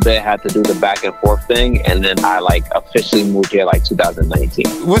 struggled a little bit, had to do the back and forth thing, and then I like officially moved here like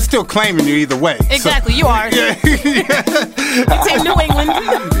 2019. We're still claiming you either way. Exactly, so, you are. Yeah. You say New England.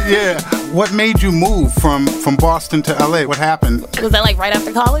 Yeah. What made you move from Boston to LA? What happened? Was that like right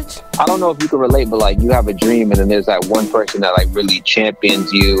after college? I don't know if you can relate, but like you have a dream, and then there's that one person that like really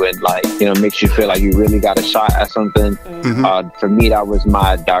champions you and like, you know, makes you feel like you really got a shot at something. Mm-hmm. For me, that was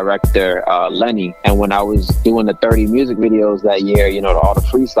my director, Lenny. And when I was doing the 30 music videos that year, you know, all the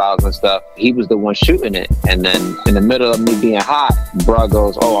freestyles and stuff, he was the one shooting it. And then in the middle of me being hot, bruh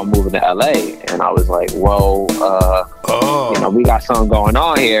goes, "Oh, I'm moving to LA." And I was like, whoa, you know, we got something going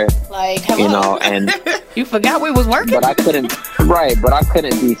on here. Like, hello. You know, and you forgot we was working? But I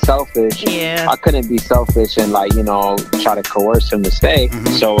couldn't be selfish. Yeah. I couldn't be selfish and like, you know, try to coerce him to stay.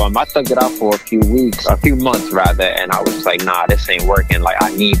 Mm-hmm. So I thugged it out for a few months rather, and I was just like, nah, this ain't working. Like,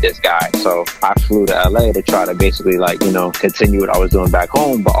 I need this guy. So I flew to LA to try to basically like, you know, continue what I was doing back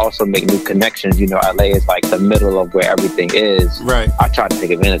home, but also make new connections. You know, LA is like the middle of where everything is. Right. I tried to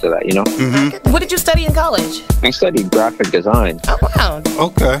take advantage of that, you know? Mm-hmm. What did you study in college? I studied graphic design. Oh, wow.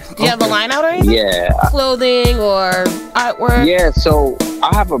 Okay. Do you have a line out or anything? Yeah. Clothing or artwork? Yeah, so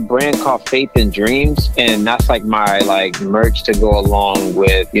I have a brand called Faith and Dreams, and that's like my like merch to go along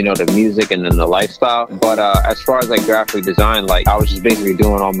with, you know, the music and then the lifestyle. But as far as like graphic design, like I was just basically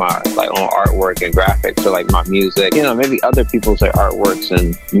doing all my like own artwork and graphics for like my music, you know, maybe other people's like artworks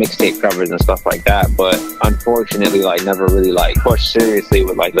and mixtape covers and stuff like that. But unfortunately, like never really like pushed seriously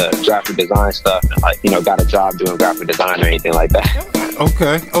with like the graphic design stuff and like, you know, got a job doing graphic design or anything like that.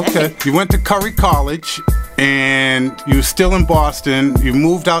 Okay. You went to Curry College and you were still in Boston. You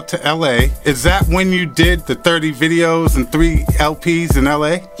moved out to LA. Is that when you did the 30 videos and 3 LPs in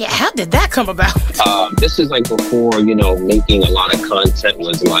LA? Yeah, how did that come about? This is like before, you know, making a lot of content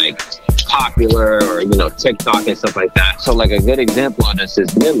was like popular, or, you know, TikTok and stuff like that. So like a good example of this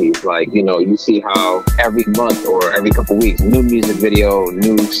is Millie's. Like, you know, you see how every month or every couple weeks, new music video,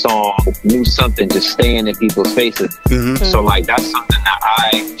 new song, new something just staying in people's faces. So like that's something that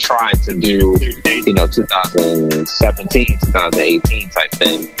I tried to do, you know, 2017, 2018 type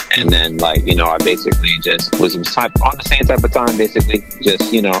thing. And then like, you know, I basically just was on the same type of time, basically.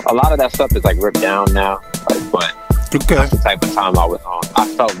 Just, you know, a lot of that stuff is like ripped down now, but that's the type of time I was on. I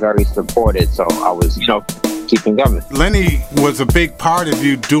felt very supported, so I was, you know, keeping going. Lenny was a big part of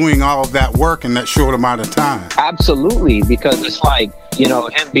you doing all of that work in that short amount of time. Absolutely, because it's like, you know,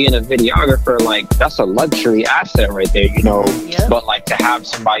 him being a videographer, like, that's a luxury asset right there, you know. But like to have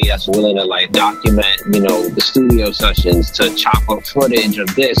somebody that's willing to like document, you know, the studio sessions, to chop up footage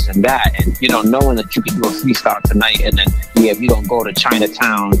of this and that, and, you know, knowing that you can do a freestyle tonight, and then we gonna go to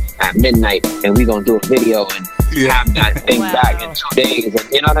Chinatown at midnight and we gonna do a video and have that thing back in 2 days,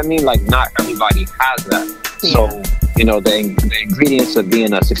 and, you know what I mean? Like, not everybody has that. So, you know, the ingredients of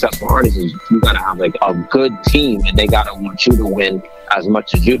being a successful artist is you gotta have like a good team, and they gotta want you to win as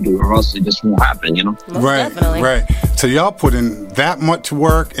much as you do, or else it just won't happen, you know? Right. So y'all put in that much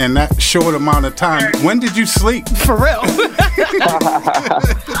work in that short amount of time. When did you sleep? For real?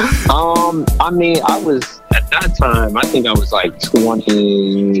 I mean, I was, at that time, I think I was like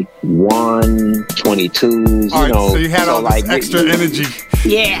 21, 22, you know. So you had all this extra energy.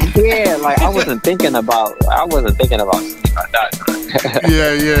 Yeah, like I wasn't thinking about sleep at that time.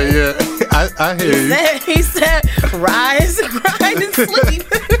 yeah. I hear you. He said, rise, grind, and sleep.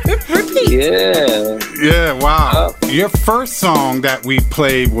 Repeat. Yeah, wow. Your first song that we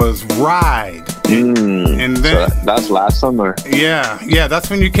played was Ride. And then so that's last summer. Yeah, that's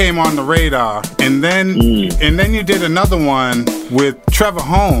when you came on the radar. And then you did another one with Trevor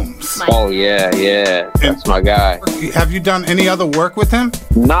Holmes. Oh yeah, that's my guy. Have you done any other work with him?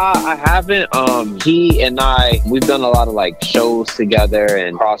 Nah, I haven't. He and I, we've done a lot of like shows together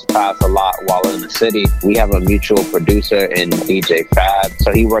and crossed paths a lot while in the city. We have a mutual producer in DJ Fab,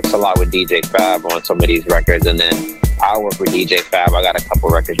 so he works a lot with DJ Fab on some of these records, and then I work with DJ Fab. I got a couple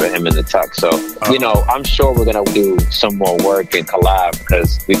records with him in the tuck. So, you know, I'm sure we're going to do some more work and collab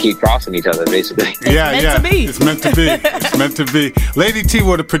because we keep crossing each other, basically. It's meant to be. It's meant to be. Lady T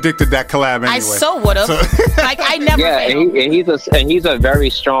would have predicted that collab anyway. I so would have. Like, I never and he's a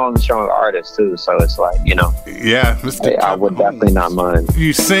very strong artist, too. So it's like, you know. Yeah. Mr. I would definitely not mind.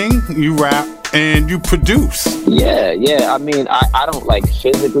 You sing, you rap, and you produce. Yeah. I mean, I don't like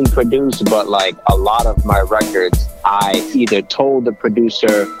physically produce, but like a lot of my records, I either told the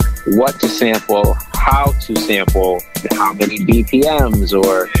producer what to sample, how to sample, how many BPMs,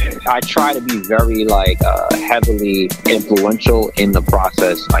 or I try to be very like heavily influential in the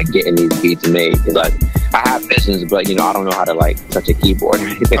process, like getting these beats made. Like I have visions, but you know I don't know how to like touch a keyboard or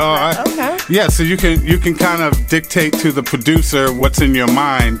anything. Okay. Yeah, so you can kind of dictate to the producer what's in your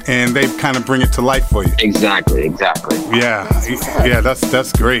mind, and they kind of bring it to life for you. Exactly. Yeah,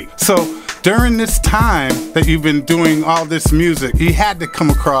 that's great. So during this time that you've been doing all this music, you had to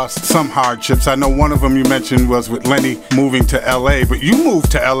come across some hardships. I know one of them you mentioned was with Lenny moving to LA, but you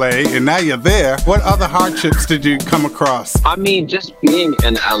moved to LA and now you're there. What other hardships did you come across? I mean, just being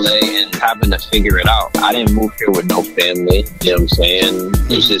in LA and having to figure it out. I didn't move here with no family, you know what I'm saying?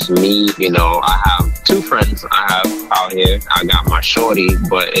 It's just me, you know. I have 2 friends I have out here. I got my shorty,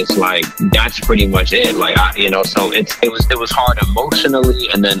 but it's like, that's pretty much it. Like, you know, so it was hard emotionally,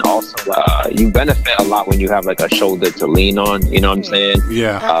 and then also you benefit a lot when you have like a shoulder to lean on, you know what I'm saying?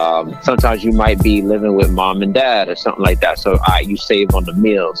 Yeah. Sometimes you might be living with mom and dad or something like that, so you save on the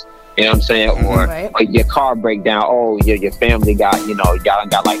meals, you know what I'm saying? Or your car break down, your family got, you know, y'all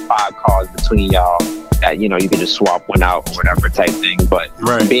got like 5 cars between y'all that, you know, you can just swap one out or whatever type thing. But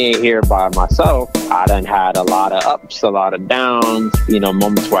being here by myself, I done had a lot of ups, a lot of downs, you know,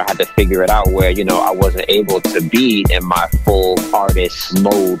 moments where I had to figure it out, where, you know, I wasn't able to be in my full artist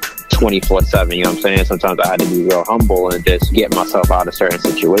mode 24/7, you know what I'm saying? Sometimes I had to be real humble and just get myself out of certain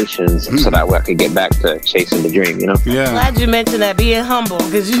situations so that way I could get back to chasing the dream, you know? Yeah. Glad you mentioned that, being humble,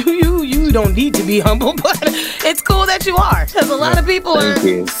 because you don't need to be humble, but it's cool that you are, because a lot of people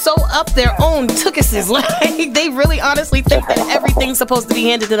are so up their own tookuses, like they really honestly think that everything's supposed to be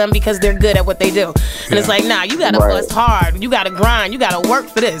handed to them because they're good at what they do. And it's like, nah, you gotta bust hard, you gotta grind, you gotta work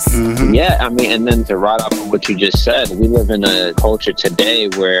for this. Yeah, I mean, and then to ride off of what you just said, we live in a culture today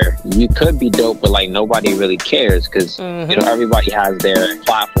where you could be dope, but like nobody really cares because you know everybody has their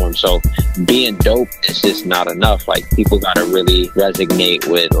platform. So being dope is just not enough. Like people gotta really resonate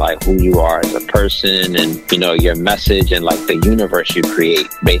with like who you are as a person and you know your message and like the universe you create,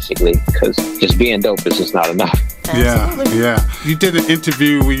 basically. Because just being dope is just not enough. Yeah. You did an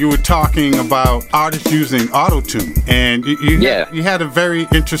interview where you were talking about artists using auto-tune, and you had a very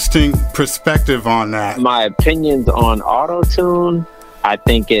interesting perspective on that. My opinions on auto-tune, I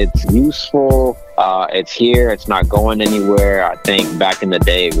think it's useful. It's here. It's not going anywhere. I think back in the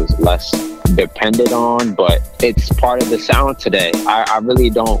day it was less depended on, but it's part of the sound today. I really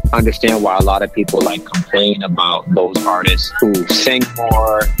don't understand why a lot of people like complain about those artists who sing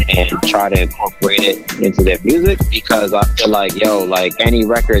more and try to incorporate it into their music, because I feel like, like any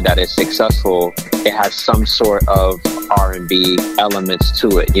record that is successful, it has some sort of R&B elements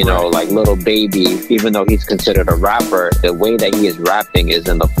to it, you know, like Lil Baby, even though he's considered a rapper, the way that he is rapping is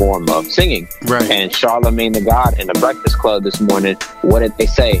in the form of singing. Right. And Charlamagne the God in the Breakfast Club this morning, what did they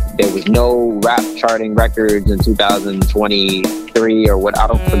say? There was no rap charting records in 2023 or what, I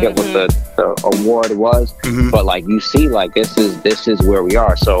don't forget what the award was, but like you see, like this is where we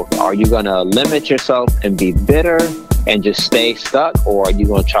are. So are you gonna limit yourself and be bitter and just stay stuck, or are you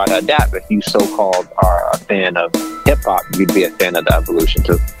going to try to adapt? If you so-called are a fan of hip-hop, you'd be a fan of the evolution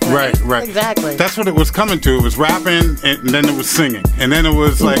too. Right. Exactly. That's what it was coming to. It was rapping, and then it was singing. And then it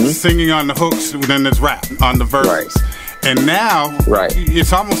was like singing on the hooks, then there's rap on the verses. Right. And now,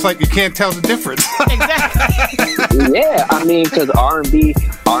 it's almost like you can't tell the difference. Yeah, I mean, because R&B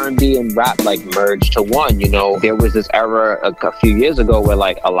and rap like merged to one. You know, there was this era a few years ago where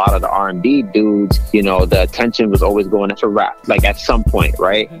like a lot of the R&B dudes, you know, the attention was always going into rap. Like at some point,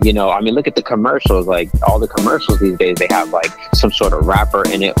 right? You know, I mean, look at the commercials. Like all the commercials these days, they have like some sort of rapper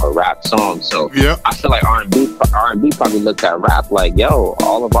in it or rap song. So I feel like R&B probably looked at rap like,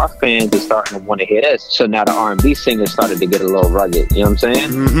 all of our fans are starting to want to hear this. So now the R&B singers started to get a little rugged, you know what I'm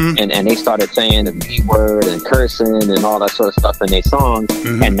saying? And they started saying the B word and cursing and all that sort of stuff in their songs.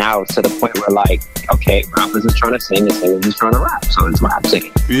 And now it's to the point where like, okay, rappers is trying to sing and singers is trying to rap, so it's rap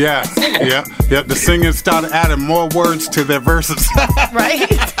singing. Yeah. The singers started adding more words to their verses. Right?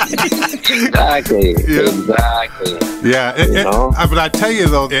 Exactly. Yeah. But I tell you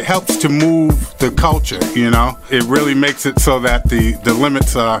though, it helps to move the culture, you know? It really makes it so that the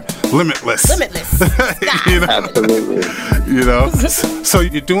limits are limitless. You know? Absolutely. You know? So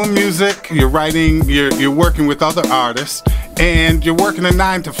you're doing music, you're writing, you're working with other artists, and you're working a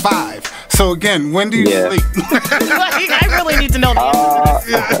 9 to 5. So again, when do you sleep? I really need to know the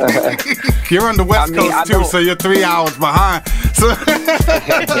You're on the West Coast too, so you're 3 hours behind. So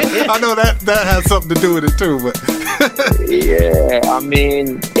I know that has something to do with it too, but yeah, I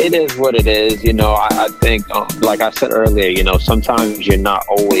mean, it is what it is. You know, I think, like I said earlier, you know, sometimes you're not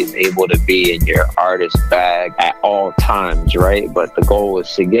always able to be in your artist bag at all times, right? But the goal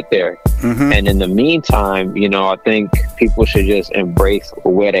is to get there. And in the meantime, you know, I think people should just embrace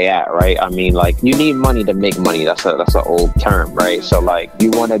where they at, right? I mean, like, you need money to make money. That's an old term, right? So, like,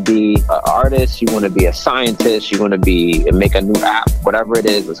 you want to be an artist, you want to be a scientist, you want to make a new app, whatever it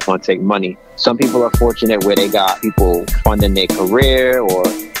is, it's going to take money. Some people are fortunate where they got people funding their career or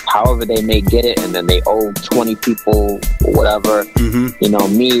however they may get it, and then they owe 20 people or whatever. You know,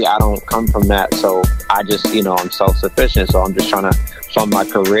 me, I don't come from that, so I just, you know, I'm self-sufficient, so I'm just trying to fund my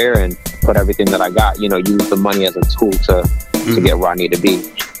career and put everything that I got, you know, use the money as a tool to get where I need to be.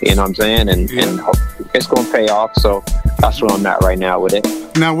 You know what I'm saying? And it's going to pay off, so that's where I'm at right now with it.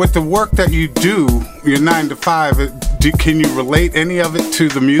 Now, with the work that you do, your 9 to 5, can you relate any of it to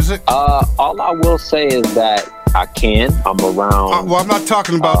the music? All I will say is that I can. I'm around. Well, I'm not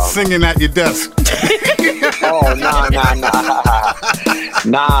talking about singing at your desk.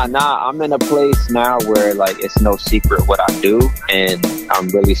 Nah. I'm in a place now where like it's no secret what I do, and I'm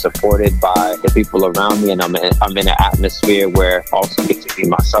really supported by the people around me, and I'm in an atmosphere where I also get to be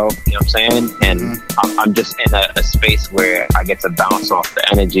myself. You know what I'm saying? And I'm just in a space where I get to bounce off the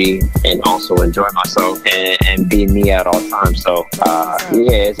energy and also enjoy myself and be me at all times. So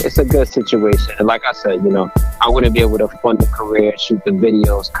it's a good situation. And like I said, you know, I wouldn't be able to fund the career, shoot the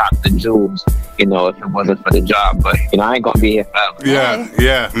videos, cop the jewels, you know, if it wasn't for the job. But, you know, I ain't going to be here forever.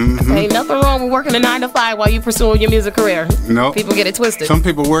 Yeah. Ain't nothing wrong with working a 9 to 5 while you pursuing your music career. No. People get it twisted. Some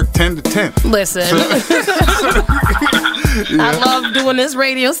people work 10 to 10. Listen. I love doing this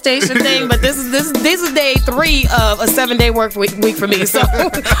radio station thing, but this is day 3 of a 7-day work week for me. So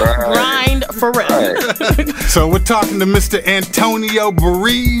grind for real. So we're talking to Mr. Antonio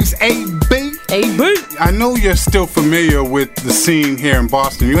Breeze, AB. I know you're still familiar with the scene here in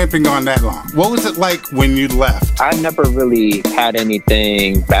Boston. You ain't been gone that long. What was it like when you left? I never really had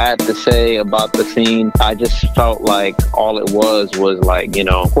anything bad to say about the scene. I just felt like all it was like, you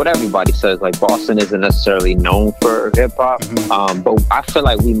know, what everybody says, like Boston isn't necessarily known for hip hop. But I feel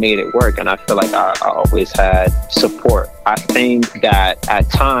like we made it work, and I feel like I always had support. I think that at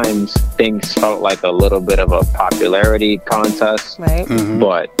times things felt like a little bit of a popularity contest. Right.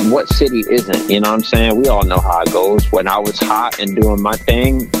 But what city isn't? You know what I'm saying? We all know how it goes. When I was hot and doing my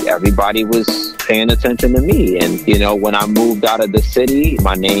thing, everybody was paying attention to me. And, you know, when I moved out of the city,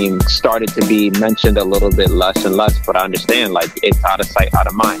 my name started to be mentioned a little bit less and less. But I understand, like, it's out of sight, out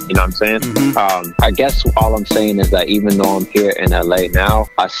of mind. You know what I'm saying? I guess all I'm saying is that even though I'm here in LA now,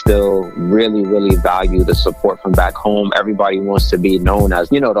 I still really, really value the support from back home. Everybody wants to be known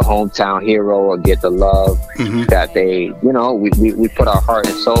as, you know, the hometown hero or get the love that they, you know, we put our heart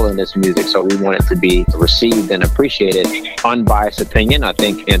and soul in this music. So we want it to be received and appreciated. Unbiased opinion, I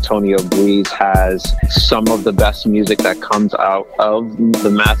think Antonio Breeze has some of the best music that comes out of the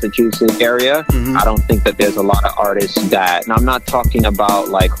Massachusetts area. I don't think that there's a lot of artists that, and I'm not talking about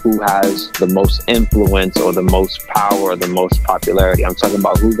like who has the most influence or the most power or the most popularity. I'm talking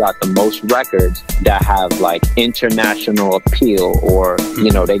about who got the most records that have like international appeal, or,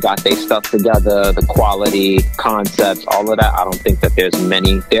 you know, they got their stuff together, the quality, concepts, all of that. I don't think that there's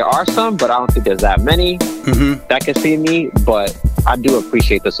many. There are some, but I don't think there's that many that can see me. But I do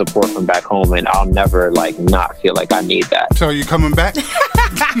appreciate the support from back home, and I'll never like not feel like I need that. So are you coming back?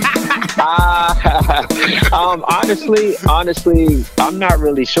 Honestly, I'm not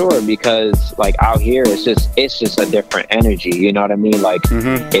really sure, because like out here, it's just a different energy. You know what I mean? Like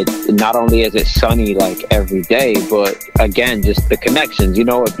it's not only is it sunny like every day, but again, just the connections. You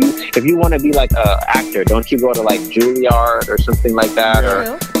know, if you want to be like a actor, don't you go to like Juilliard or something like that?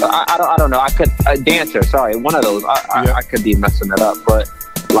 Or I don't know. I could a dancer. Sorry, one of those. I could be messing it up, but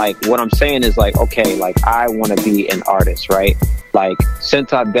like what I'm saying is like, okay, like I want to be an artist, right? Like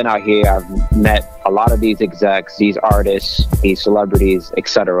since I've been out here, I've met a lot of these execs, these artists, these celebrities,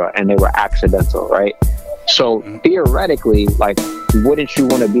 etc., and they were accidental, right? So theoretically, like, wouldn't you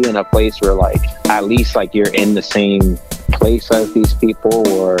want to be in a place where like at least like you're in the same place as these people,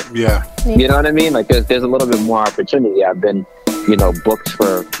 or you know what I mean? Like there's a little bit more opportunity. I've been, you know, booked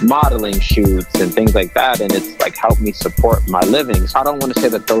for modeling shoots and things like that, and it's like helped me support my living. So I don't want to say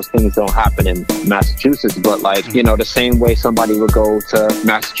that those things don't happen in Massachusetts, but like, you know, the same way somebody would go to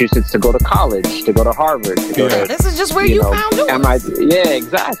Massachusetts to go to college, to go to Harvard, to go to, this is just where you found it. Yeah,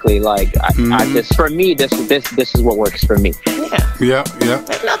 exactly. Like I just, for me, this is what works for me. Yeah.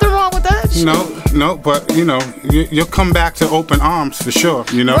 Ain't nothing wrong with that. No, but you know, you'll come back to open arms for sure.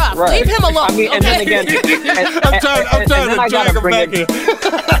 You know, leave him alone. I mean, and then again, I'm trying to drag him back here.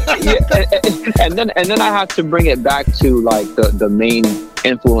 and then I have to bring it back to like the main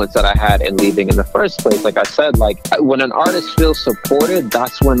influence that I had in leaving in the first place. Like I said, like when an artist feels supported,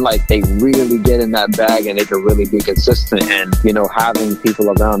 that's when like they really get in that bag and they can really be consistent. And you know, having people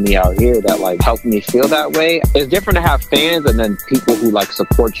around me out here that like help me feel that way, it's different to have fans and then people who like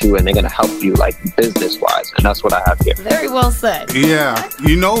support you and they're gonna help you like business wise, and that's what I have here. Very well said. Yeah,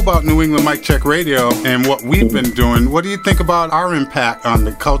 you know about New England Mic Check Radio and what we've been doing. What do you think about our impact on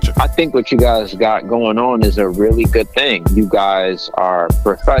the culture? I think what you guys got going on is a really good thing. You guys are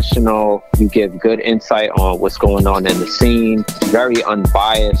professional. You give good insight on what's going on in the scene. Very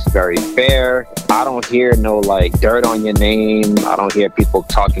unbiased, very fair. I don't hear no like dirt on your name. I don't hear people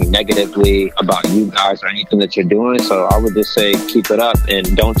talking negatively about you guys or anything that you're doing. So I would just say keep it up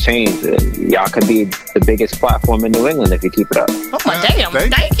and don't change. Y'all could be the biggest platform in New England if you keep it up. Oh my damn!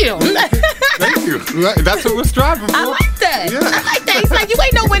 Thank you. Thank you. That's what we're striving for. I like that. Yeah. I like that. He's like, you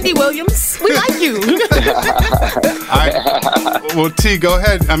ain't no Wendy Williams. We like you. Well, T, go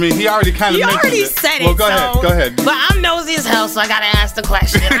ahead. I mean, he already kind of mentioned it. Said it. Well, go ahead. But I'm nosy as hell, so I gotta ask the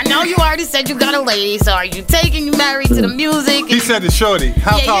question. I know you already said you got a lady, so are you married to the music? He said it's shorty.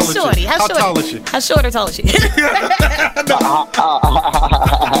 How tall is she? How tall is she? How short or tall is she?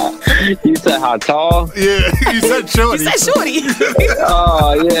 You said how tall? Yeah, you said shorty. You said shorty.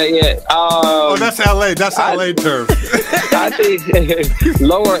 Oh, yeah. Oh, that's LA. That's LA term. I think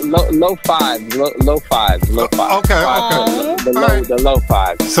low fives. Okay. The low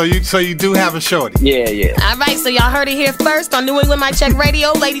fives. So you do have a shorty. Yeah. All right, so y'all heard it here first on New England Mic Check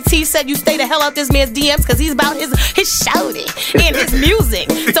Radio. Lady T said you stay the hell out this man's DMs because he's about his shouty and his music.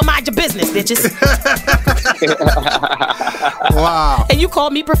 So mind your business, bitches. Wow. And you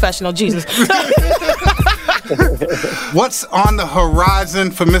called me professional, Jesus. What's on the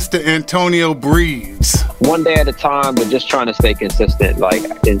horizon for Mr. Antonio Breeze? One day at a time, but just trying to stay consistent, like,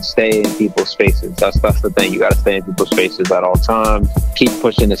 and stay in people's spaces. That's the thing. You got to stay in people's spaces at all times. Keep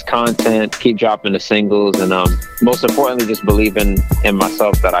pushing this content, keep dropping the singles, and most importantly, just believing in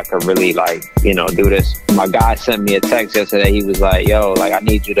myself that I could really, like, you know, do this. My guy sent me a text yesterday. He was like, yo, like, I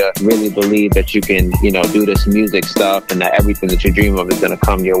need you to really believe that you can, you know, do this music stuff and that everything that you dream of is going to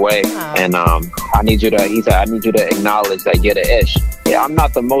come your way. And he said, I need you to acknowledge that you're the ish. Yeah, I'm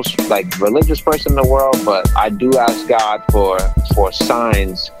not the most, like, religious person in the world, but I do ask God for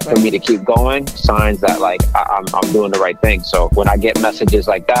signs for me to keep going, signs that, like, I'm doing the right thing. So when I get messages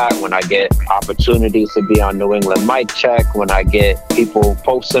like that, when I get opportunities to be on New England Mic Check, when I get people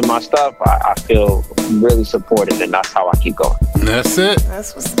posting my stuff, I feel really supported, and that's how I keep going. That's it.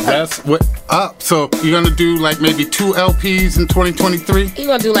 That's what's up. That's what up. So you're gonna do like maybe 2 LPs in 2023? You're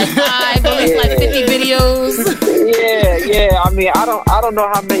gonna do like 5, release like 50 videos. Yeah. I mean, I don't know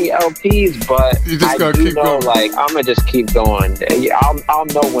how many LPs, but I do know, like, I'm gonna just keep going. I'll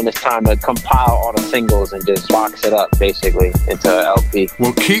know when it's time to compile all the singles and just box it up basically into an LP.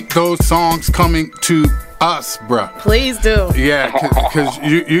 Well, keep those songs coming to us, bruh. Please do. Yeah, because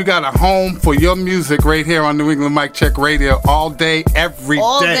you got a home for your music right here on New England Mic Check Radio all day, every day.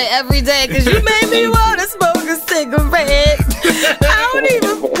 All day, every day, because you made me want to smoke a cigarette. I don't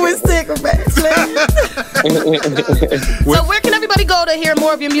even with cigarettes. So where can everybody go to hear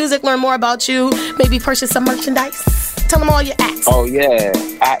more of your music, learn more about you, maybe purchase some merchandise? Tell them all your acts. Oh, yeah.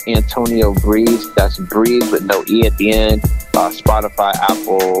 At Antonio Breeze. That's Breeze with no E at the end. Spotify,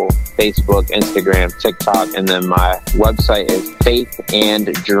 Apple, Facebook, Instagram, TikTok, and then my website is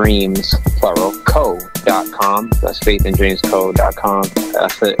faithanddreams.co.com. That's faithanddreamsco.com.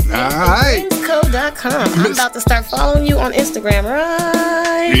 That's it. All right. Dreamsco.com. I'm about to start following you on Instagram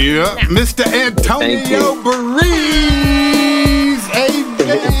right Yeah. now. Mr. Antonio Breeze. Hey,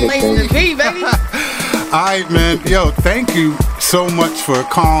 baby. All right, man. Yo, thank you so much for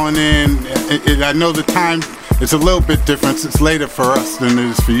calling in. I know the time is a little bit different. It's later for us than it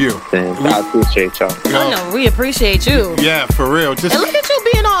is for you. I appreciate y'all. I know, we appreciate you. Yeah, for real. And look at you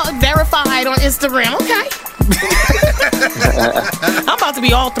being all verified on Instagram. Okay. I'm about to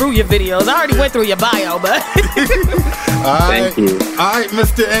be all through your videos. I already went through your bio, but Thank you. All right,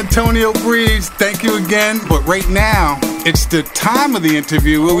 Mr. Antonio Breeze, thank you again. But right now, it's the time of the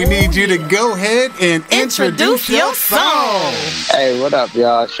interview where we need you to go ahead and introduce your song. Hey, what up,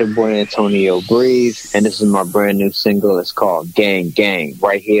 y'all? It's your boy Antonio Breeze, and this is my brand new single. It's called Gang Gang,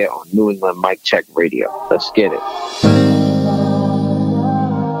 right here on New England Mic Check Radio. Let's get it.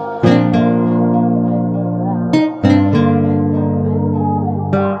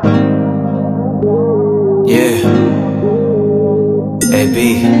 Yeah. AB.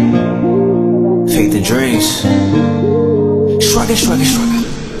 Faith and dreams. Shrug it.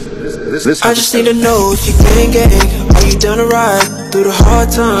 I just need to know if you gang gang. Are you down to ride through the hard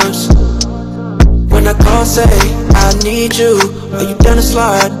times? When I call, say I need you. Are you down to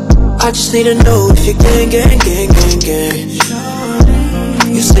slide? I just need to know if you gang gang.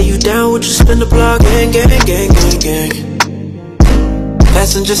 You say you down, would you spin the block? Gang.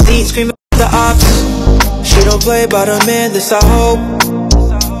 Passenger seat screaming at the ops. She don't play about a man, this I hope.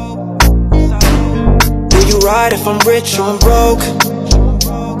 Will you ride if I'm rich or I'm broke?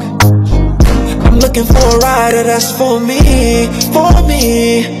 I'm looking for a rider that's for me.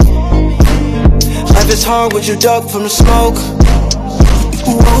 Life is hard, would you duck from the smoke?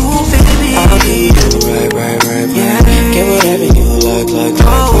 Ooh, baby, I'll be right. Yeah, get whatever you like.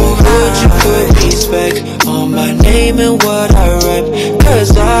 Would you put respect on my name and what I rep?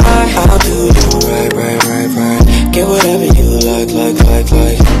 Cause I'll do you right. Get whatever you like.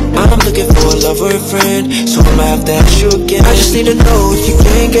 I'm looking for a lover or a friend, so I'ma have to ask you again. I just need to know if you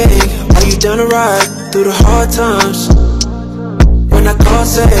gang. Are you down to ride through the hard times? When I call,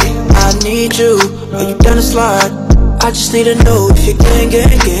 say I need you. Are you down to slide? I just need to know if you gang.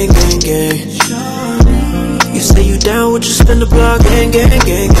 You say you down, would you spin the block? Gang.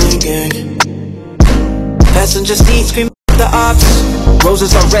 Passenger seat screaming at the ops.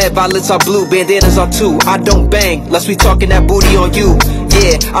 Roses are red, violets are blue, bandanas are two. I don't bang, unless we talking that booty on you.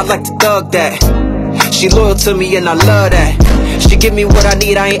 Yeah, I like to thug that. She loyal to me and I love that. She give me what I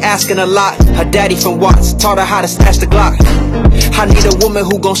need, I ain't asking a lot. Her daddy from Watts taught her how to snatch the Glock. I need a woman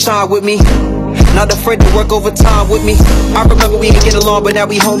who gon' shine with me, not afraid to work overtime with me. I remember we didn't get along, but now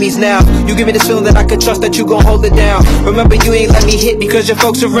we homies now. You give me this feeling that I could trust that you gon' hold it down. Remember you ain't let me hit because your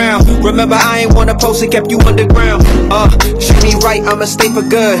folks around. Remember I ain't wanna post and kept you underground. Treat me right, I'ma stay for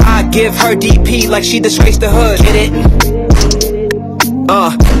good. I give her DP like she disgraced the hood. Get it?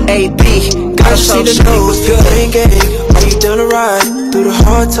 AB, I just need to know if you're gang. Are you down to ride through the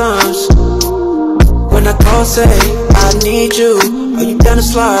hard times? When I call, say I need you. Are you down to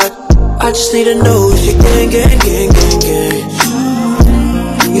slide? I just need to know if you're gang.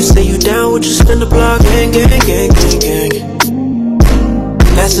 You say you down, would you spin the block? Gang.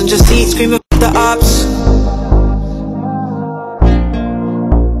 Passenger seat screaming for the ops.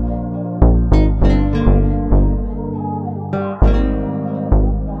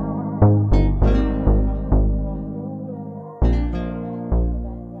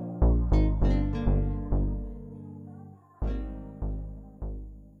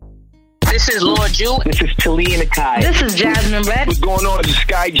 This is Lord Jew. This is Talia Nakai. This is Jasmine Red. What's going on? This is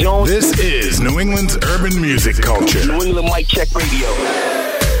Sky Jones. This is New England's urban music culture. New England Mic Check Radio.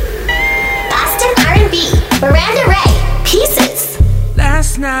 Boston R&B. Miranda Ray. Pieces.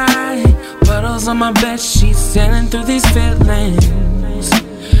 Last night, puddles on my bed sheets, sailing through these feelings.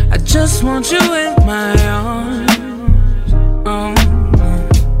 I just want you in my arms.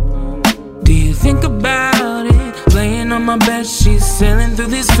 Do you think about it? Laying on my bed sheets, sailing through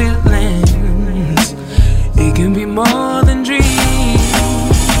these feelings. It can be more than dreams.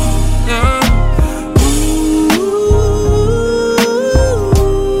 Yeah.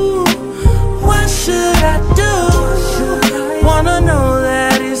 What should I do? Wanna know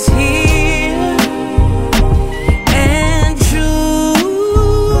that it's here and true.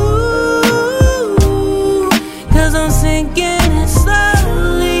 'Cause I'm sinking it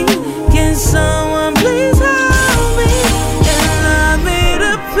slowly. Can someone please help me and love me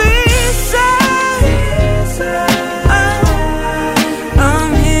to pieces?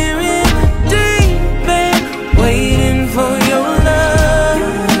 I'm here in the deep end, waiting for your love.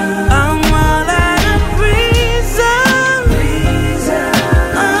 I'm all out of reason.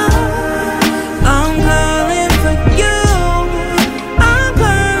 I'm calling for you. I'm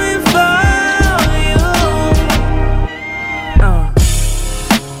calling for you.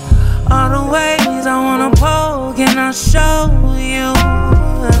 All the ways I wanna poke and I'll show you.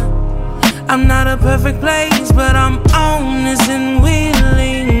 I'm not a perfect place, but I'm honest and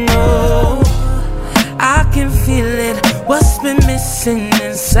willing. Oh, I can feel it. What's been missing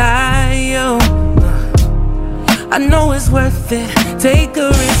inside you? I know it's worth it. Take a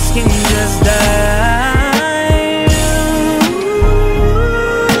risk and just dive.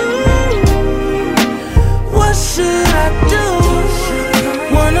 What should I do?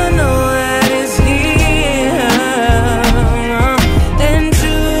 Wanna know that it's here and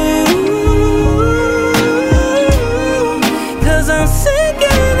true. 'Cause I'm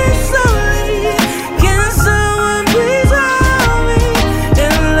sinking it slowly. Can someone please help me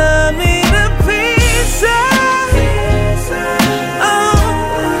and love me to pieces? Oh,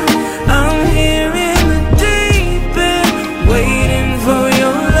 I'm here in the deep end, waiting for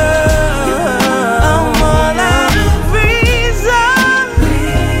your love. I'm all out of reason.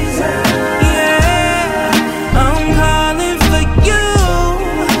 Yeah, I'm calling for you.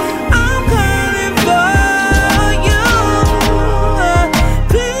 I'm calling for you.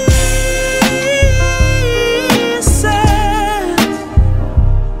 Pieces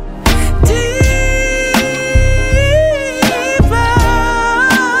deeper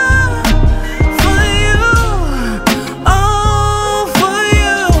for you. Oh, for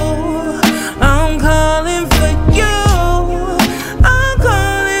you. I'm calling for you. I'm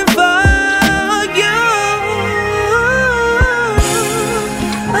calling for you.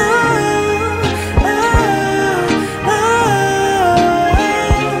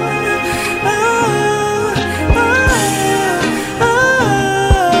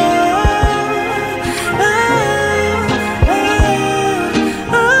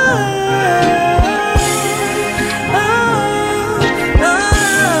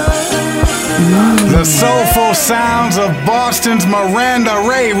 The soulful sounds of Boston's Miranda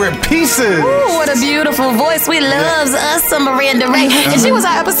Ray with Pieces. Ooh, what a beautiful voice. We loves us some Miranda Ray. And she was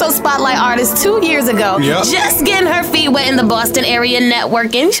our episode spotlight artist 2 years ago. Yep. Just getting her feet wet in the Boston area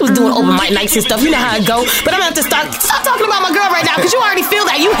networking. She was doing open mic nights and stuff. You know how it go. But I'm gonna have to stop talking about my girl right now, because you already feel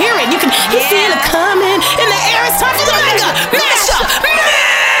that. You hear it. You feel it coming in the air. It's time for the mega mash up.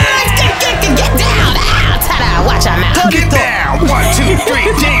 Get down. Ta-da. Watch out now. Get down. 1, 2, 3,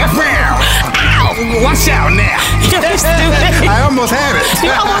 dig round. Ow. Watch out now. I almost had it.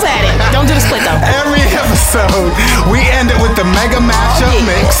 You almost had it. Don't do the split though. Every episode, we end it with the mega mashup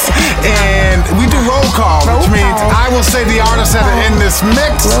mix, and we do roll call, which means I will say the artists that are in this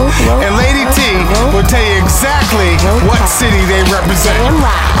mix, and Lady T will tell you exactly what city they represent. All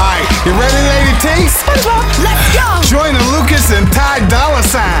right, you ready, Lady T? Let's go. Join the Lucas and Ty Dolla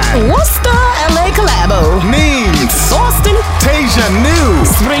Sign. What's the LA collabo? Memes. Boston. Tasia New.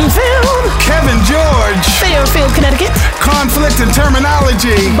 Springfield. and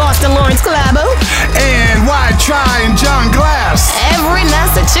Terminology. Boston Lawrence Collabo. And Why Try and John Glass. Every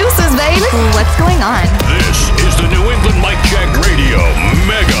Massachusetts, baby. What's going on? This is the New England Mic Check Radio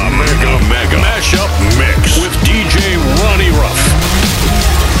Mega Mashup Mix with DJ Ronnie Ruff.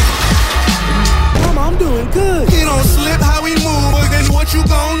 Mama, I'm doing good. He don't slip how we move. Again, what you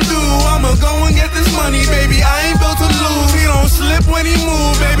gon' do? I'ma go and get this money, baby. I ain't built to lose. He don't slip when he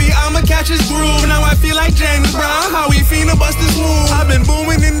move, baby. I'ma catch his groove. Now I feel like James Brown. How he finna bust this move? I've been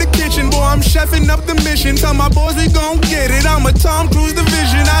booming in the kitchen, boy. I'm chefing up the mission. Tell my boys we gon' get it. I'm a Tom Cruise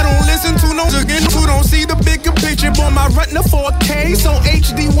division. I don't listen to no again who don't see the bigger picture. Boy, my retina 4K, so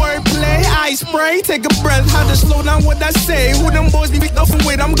HD wordplay. I spray, take a breath. How to slow down what I say? Who them boys be off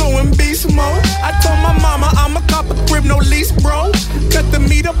with? I'm going beast mode. I told my mama I'm a cop a crib, no lease, bro. Cut the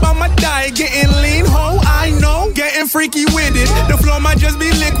meat up on my diet, getting lean, ho. I know, getting freaky with it. The floor might just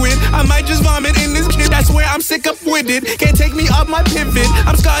be liquid. I might just vomit in this shit. That's where I'm sick up with it. Can't take me off my pivot.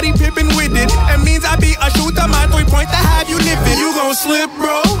 I'm Scottie Pippen with it. It means I be a shooter, my 3-point to have you living. You gon' slip,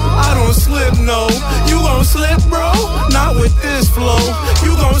 bro? I don't slip, no. You gon' slip, bro? Not with this flow.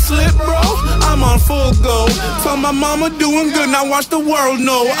 You gon' slip, bro? I'm on full go. Tell my mama doing good, now watch the world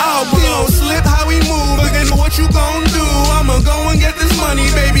know. I'll blow. Slip how we move. Again, what you gon' do? I'ma go and get this money,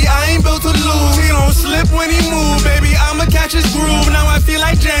 baby. I ain't built to lose. He don't slip when he move, baby. I'ma catch his groove. Now I feel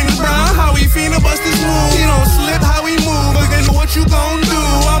like James Brown. How he finna bust this move? He don't slip how he move. Again, what you gon' do?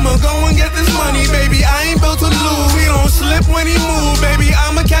 I'ma go and get this money, baby. I ain't built to lose. He don't slip when he move, baby.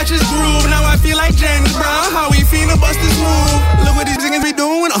 I'ma catch his groove. Now I feel like James Brown. How he finna bust this move? Look what these niggas be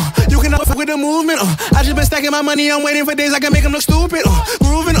doing. You can fuck with the movement. I just been stacking my money. I'm waiting for days I can make them look stupid.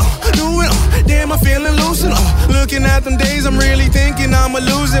 Grooving, doing. Damn, I'm feeling loosened. Looking at them days, I'm really thinking I'ma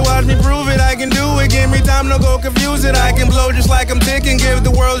lose it. Watch me prove it. I can do it. Give me time to go confuse it. I can blow just like I'm ticking. Give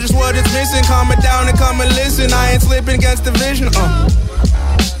the world just what it's missing. Calm it down and come and listen. I ain't slipping against the vision.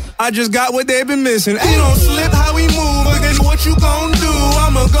 I just got what they've been missing. He don't slip how we move. Again, what you gon' do?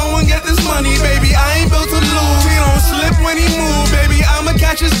 I'ma go and get this money, baby. I ain't built to lose. He don't slip when he move, baby. I'ma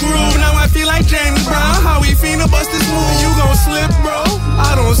catch his groove. Now I feel like James Brown. How he finna bust this move? You gon' slip, bro?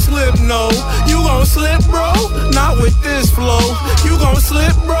 I don't slip, no. You gon' slip, bro? Not with this flow. You gon'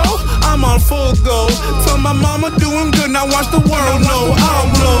 slip, bro? I'm on full go. Tell my mama doing good. Now watch the world know I'll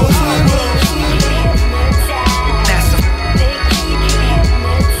blow.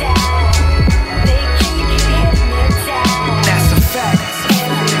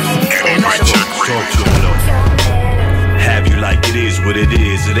 Have you like it is what it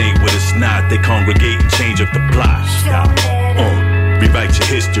is, it ain't what it's not. They congregate and change up the plot. Rewrite your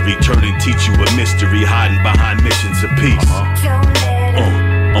history, turn and teach you a mystery, hiding behind missions of peace.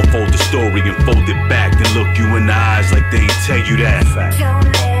 Unfold the story and fold it back, then look you in the eyes like they ain't tell you that.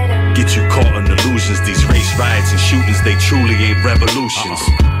 Get you caught in illusions, these race riots and shootings, they truly ain't revolutions.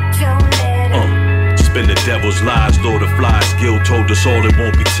 Spin the devil's lies, Lord of Flies. Guild told us all it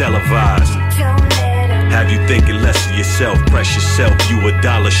won't be televised. Have you thinking less of yourself? Press yourself, you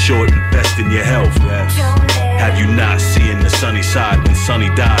 $1 short, invest in your health. Have you not seen the sunny side? When Sunny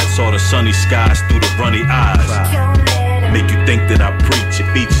died, saw the sunny skies through the runny eyes. Make you think that I preach,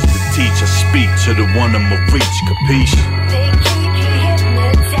 it features to teach. I speak to the one I'ma reach, capiche?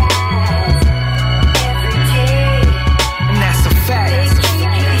 And that's a fact.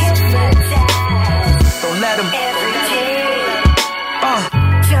 Let them.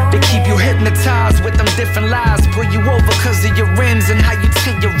 They keep you hypnotized with them different lies. Pull you over cause of your rims and how you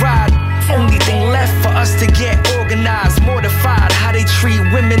tint your ride. Only thing left for us to get organized. Mortified how they treat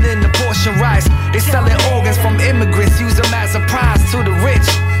women in abortion rights. They selling organs from immigrants, use them as a prize to the rich.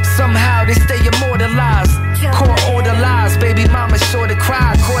 Somehow they stay immortalized. Court order lies, baby mama sure to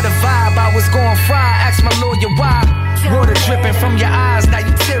cry. Caught a vibe, I was going fry. Ask my lawyer why. Water dripping from your eyes, now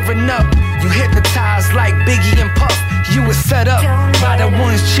you tearing up. You hypnotized like Biggie and Puff. You were set up by the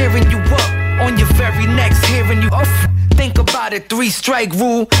ones cheering you up. On your very next hearing you off. Think about it, 3-strike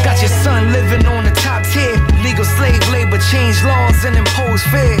rule. Got your son living on the top tier. Legal slave labor, change laws and impose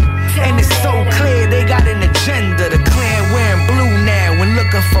fear. And it's so clear they got an agenda. The clan wearing blue now when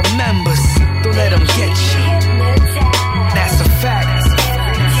looking for members. Don't let them get you. That's a fact.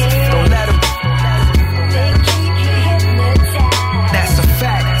 Don't let them. That's a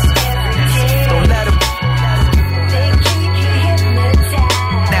fact. Don't let them.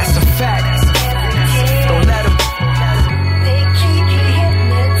 That's a fact. Don't let them.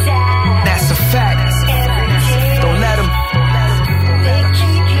 That's a fact. Don't let them.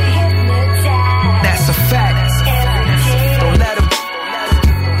 That's a fact. Don't let them.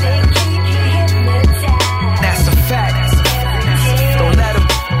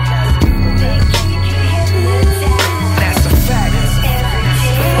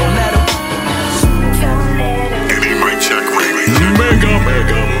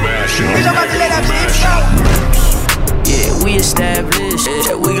 Mega Mashup. Yeah, we established.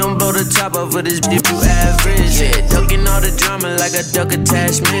 Yeah, we gon' blow the top off of this if you average. Yeah, ducking all the drama like I duck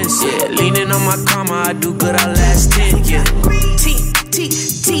attachments. Yeah, leaning on my karma, I do good, I last 10. Yeah, sweet.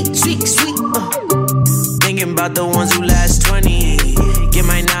 Thinking about the ones who last 20. Get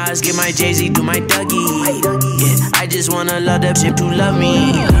my Nas, get my Jay-Z, do my Dougie. Yeah, I just wanna love that shit to love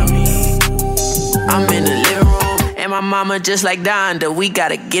me. I'm in the living room, and my mama just like Donda. We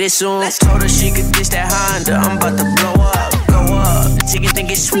gotta get it soon. Told her she could dish that Honda. I'm about to blow up. The chicken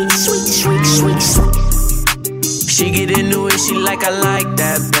think it's sweet. She get into it, she like, I like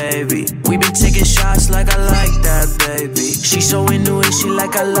that, baby. We been taking shots like I like that, baby. She so into it, she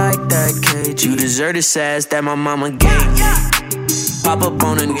like, I like that, cage. You deserve the sass that my mama gave me. Pop up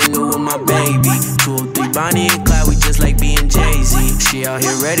on a nigga with my baby. 2 or 3 Bonnie and Clyde, we just like being Jay-Z. She out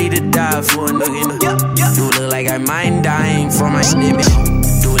here ready to die for a nigga. Do it look like I mind dying for my snippet.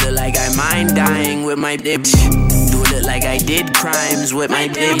 Do it look like I mind dying with my bitch. Do it look like I did crimes with my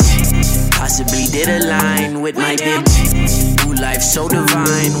bitch. Possibly did a line with my bitch. New life so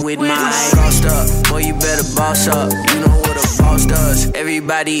divine with my crossed up. Boy, you better boss up. You know what a boss does.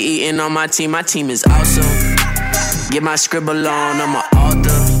 Everybody eating on my team is awesome. Get my scribble on, I'm an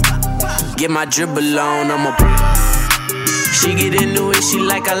author. Get my dribble on, I'm a. She get into it, she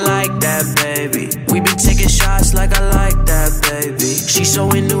like, I like that, baby. We been taking shots like I like that, baby. She so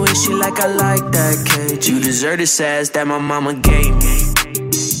into it, she like, I like that, cage. You deserve the sass that my mama gave me.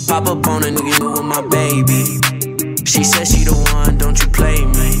 Pop up on a nigga with my baby. She said she the one, don't you play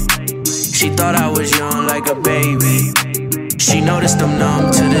me. She thought I was young like a baby. She noticed I'm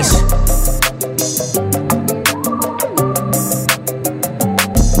numb to this.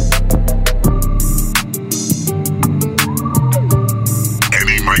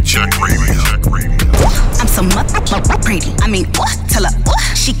 I'm so pretty. I mean, what? Tell her, what?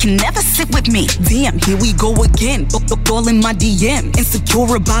 She can never sit with me. Damn, here we go again. All in my DM.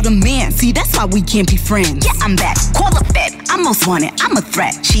 Insecure about a man. See, that's why we can't be friends. Yeah, I'm back. Call up Fed. I'm most wanted. I'm a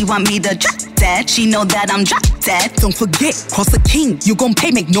threat. She want me to drop that. She know that I'm drop dead. Don't forget, cross a king. You gon'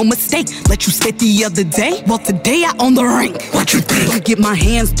 pay, make no mistake. Let you skate the other day. Well, today I own the ring. What you think? Don't get my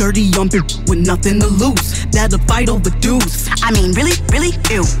hands dirty on bitch with nothing to lose. That'll fight over dudes. I mean, really,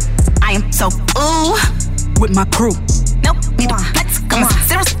 ew. I am so ooh with my crew. Nope, need a let's go.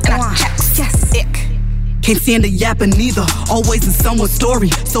 Zeros and I checks. Yes, ick. Can't stand a yapping neither. Always in someone's story,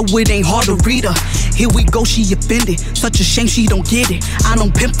 so it ain't hard to read her. Here we go, she offended. Such a shame she don't get it. I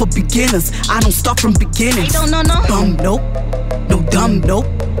don't pimp for beginners. I don't start from beginnings. I don't know. Bum, nope. No dumb, nope.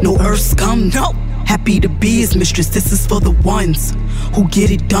 No earth scum, nope. Happy to be his mistress. This is for the ones who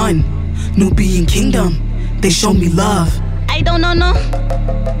get it done. Nubian kingdom, they show me love. I don't know. Nope.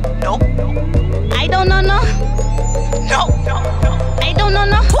 I don't know. No. I don't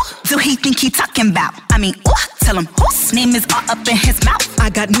know. Do he think he talking about? I mean, tell him whose name is all up in his mouth. I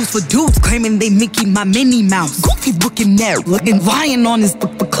got news for dudes claiming they Mickey my Minnie Mouse. Goofy looking there, looking lying on his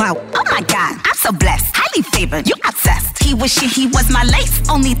book for clout. Oh my God, I'm so blessed, highly favored, you obsessed. He wishing he was my lace,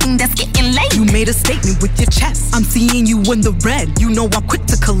 only thing that's getting late. You made a statement with your chest. I'm seeing you in the red. You know I'm quick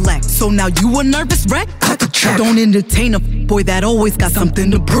to collect. So now you a nervous wreck? Cut the check. Don't entertain a boy that always got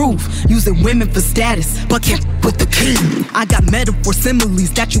something to prove. Using women for status, but can't put the king. I got metaphor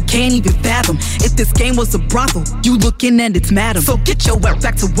similes that you can't even fathom. If this game was a brothel, you looking at its madam. So get your ass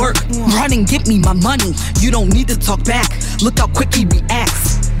back to work. Run and get me my money. You don't need to talk back. Look how quick he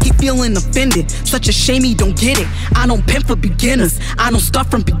reacts. He feeling offended. Such a shame he don't get it. I don't pimp for beginners. I don't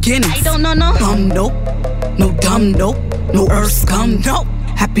start from beginnings. I don't know. Bum, nope. No dumb, nope. No earth scum, nope.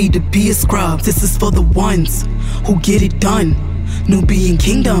 Happy to be a scrub. This is for the ones who get it done. Nubian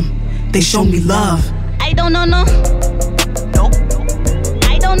kingdom, they show me love. I don't know. Nope.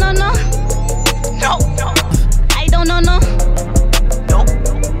 I don't know. Nope. I don't know. Nope.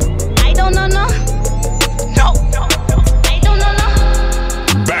 I don't know. Nope. I don't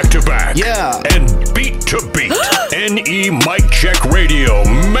know. Back to back. Yeah. And beat to beat. NE Mic Check Radio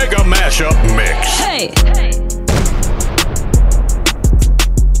Mega Mashup Mix. Hey.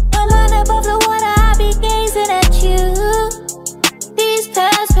 Above the water, I be gazing at you. These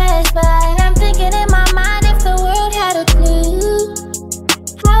past pass by, and I'm thinking in my mind if the world had a clue.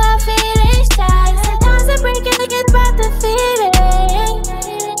 How I feel inside, sometimes I break it again about the feeling.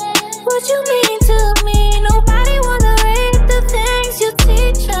 What you mean to me? Nobody wanna read the things you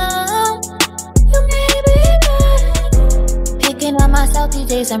teach them. You made me mad. Picking on myself these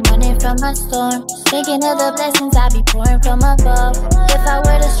days, I'm running from my storm. Thinking of the blessings I be pouring from above. If I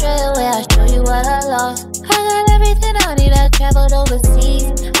were to stray away, I'd show you what I lost. I got everything I need, I traveled overseas.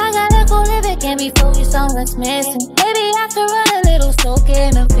 I gotta go live it, can't be focused on what's missing. Maybe I could run a little, soak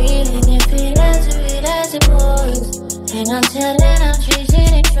in a feeling. If it as real as it was, and until then I'm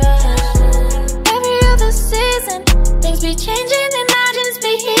chasing and trust. Every other season, things be changing and I just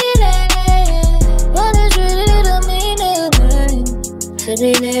be healing. What is really the meaning to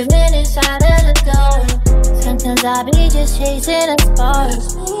be living inside of the door? Sometimes I be just chasing the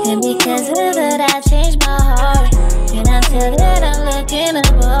sparks, and because of it I change my heart. And until then I'm looking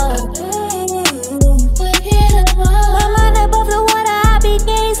above. My mind above the water, I be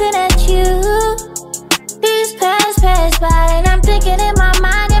gazing at you. These pass by, and I'm thinking in my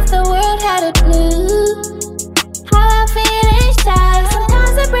mind if the world had a clue how I feel inside.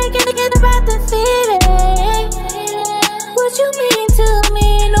 Sometimes I break it to get about the feeling. What you mean to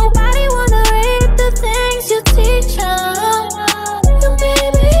me? Nobody wanna read the things you teach them. You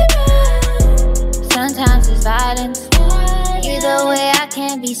made me right. Sometimes it's violence. Either way I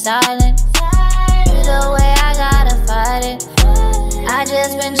can't be silent. Either way I gotta fight it. I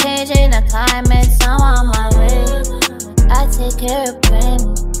just been changing the climate, so I'm on my way. I take care of pain.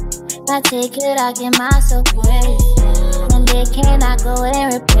 I take it, I give myself grace. When they cannot go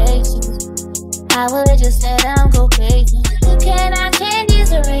and replace you, I would just let them go crazy. You cannot change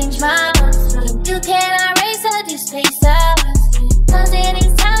these arrangements. You cannot erase all these spaces. Cause in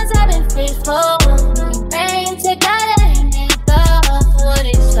these times I've been faithful. Praying to God and make up what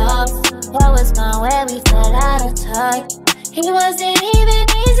is lost. What was gone where we fell out of touch. It wasn't even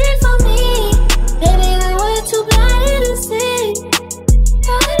easy for me. Maybe we were too blinded to see.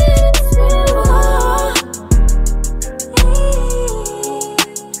 Blinded to see.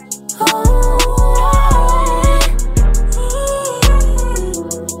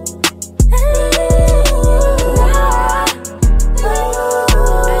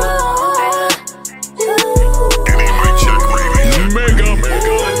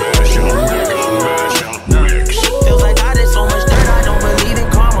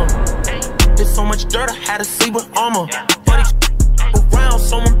 Dirt, I had to sleep with armor. But around,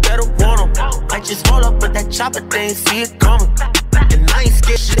 someone better want them. I just roll up with that chopper, they ain't see it coming. And I ain't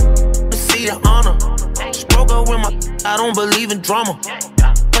scared shit to see the honor. She broke up with my, I don't believe in drama.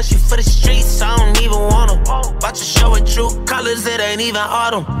 But she for the streets, I don't even want her. About to show it true colors, it ain't even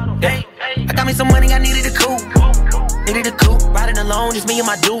autumn. Yeah. I got me some money, I needed a coupe. Needed a coupe, riding alone, just me and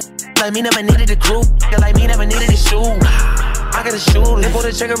my dude. Like me never needed a group, yeah, like me never needed a shoe. I got a shooter, pull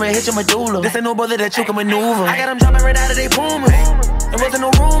the trigger and hit your medulla. This ain't no brother that you can maneuver. I got them dropping right out of they Pumas. There wasn't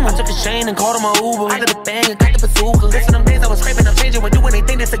no room, I took a chain and called him a Uber. I got the bang and got the bazooka. Listen, them days I was scraping, I'm changing, would do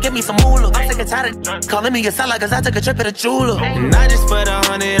anything just to give me some moolah. I'm sick and tired of calling me a seller, cause I took a trip to the jeweler. And I just put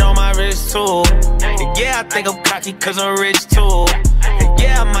 100 on my wrist too. And yeah, I think I'm cocky cause I'm rich too. And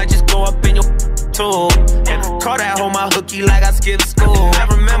yeah, I might just go up in your too. And I call that hoe my hooky like I skipped school. I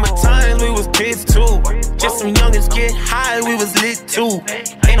remember times we was kids too. Just some youngins get high, we was lit too.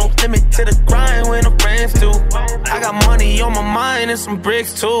 Ain't no limit to the grind when the friends do. I got money on my mind and some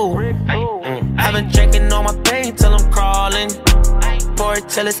bricks too. I've been drinking all my pain till I'm crawling. Pour it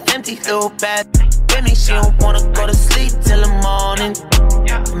till it's empty, feel bad. With me, she don't wanna go to sleep till the morning.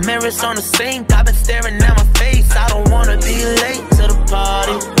 The mirrors on the sink, I've been staring at my face. I don't wanna be late to the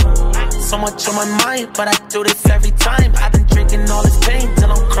party. So much on my mind, but I do this every time. I've been drinking all this pain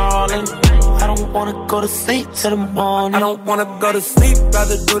till I'm crawling. I don't wanna go to sleep till the morning. I don't wanna go to sleep,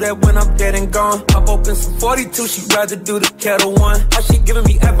 rather do that when I'm dead and gone. Pop open some 42, she'd rather do the kettle one. How she giving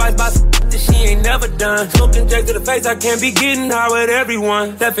me advice about that she ain't never done. Smoking J to the face, I can't be getting high with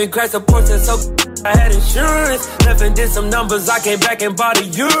everyone. Left and crashed a Porsche, so I had insurance. Left and did some numbers, I came back and bought a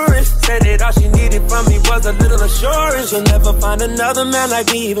urine. Said that all she needed from me was a little assurance. She'll never find another man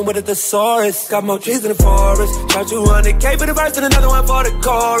like me, even with a thesaurus. Got more trees in the forest. Shot 200K for the verse and another one for the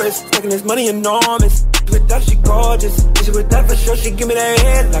chorus. Taking this money enormous. With that she gorgeous. If she with that for sure, she give me that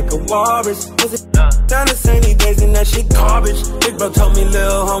head like a walrus. Was it down the sunny days and that shit garbage? Big bro told me,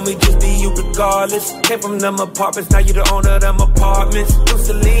 lil' homie, just be you regardless. Came from them apartments, now you the owner of them apartments. You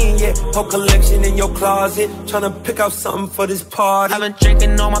Celine, yeah, whole collection in your closet. Tryna pick out something for this party. I've been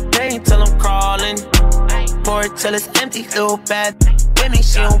drinking all my pain till I'm crawling. Pour it till it's empty, feel bad. With me,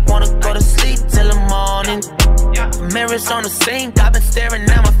 she don't wanna go to sleep till the morning. Mirrors on the sink, I've been staring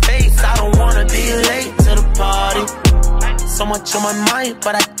at my face. I don't wanna be late to the party. So much on my mind,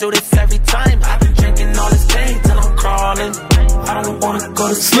 but I do this every time. I've been drinking all this pain till I'm crawling. I don't wanna go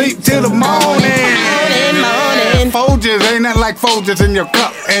to sleep till the morning. Folgers, ain't nothing like Folgers in your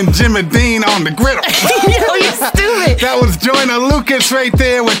cup. And Jimmy Dean on the griddle. Yo, you stupid. That was Joyner Lucas right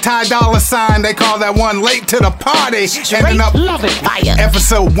there with Ty Dolla $ign. They call that one Late to the Party. Ending up love it. Fire.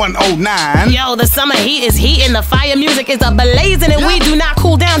 Episode 109. Yo, the summer heat is heating. The fire music is blazing, and we do not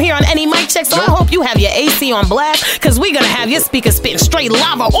cool down here on any mic check. So I hope you have your AC on blast, because we're going to have your speakers spitting straight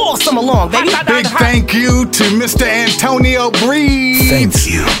lava all summer long, baby. Big thank you to Mr. Antonio Breeze. Thank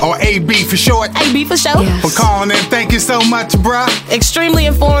you. Or AB for short. AB for short. For calling in. Thank you so much, bruh. Extremely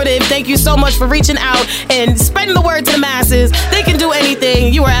informative. Thank you so much for reaching out and spreading the word to the masses. They can do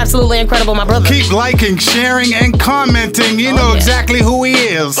anything. You are absolutely incredible, my brother. Keep liking, sharing, and commenting. You know exactly who he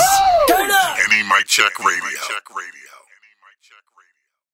is. Any Mic Check Radio.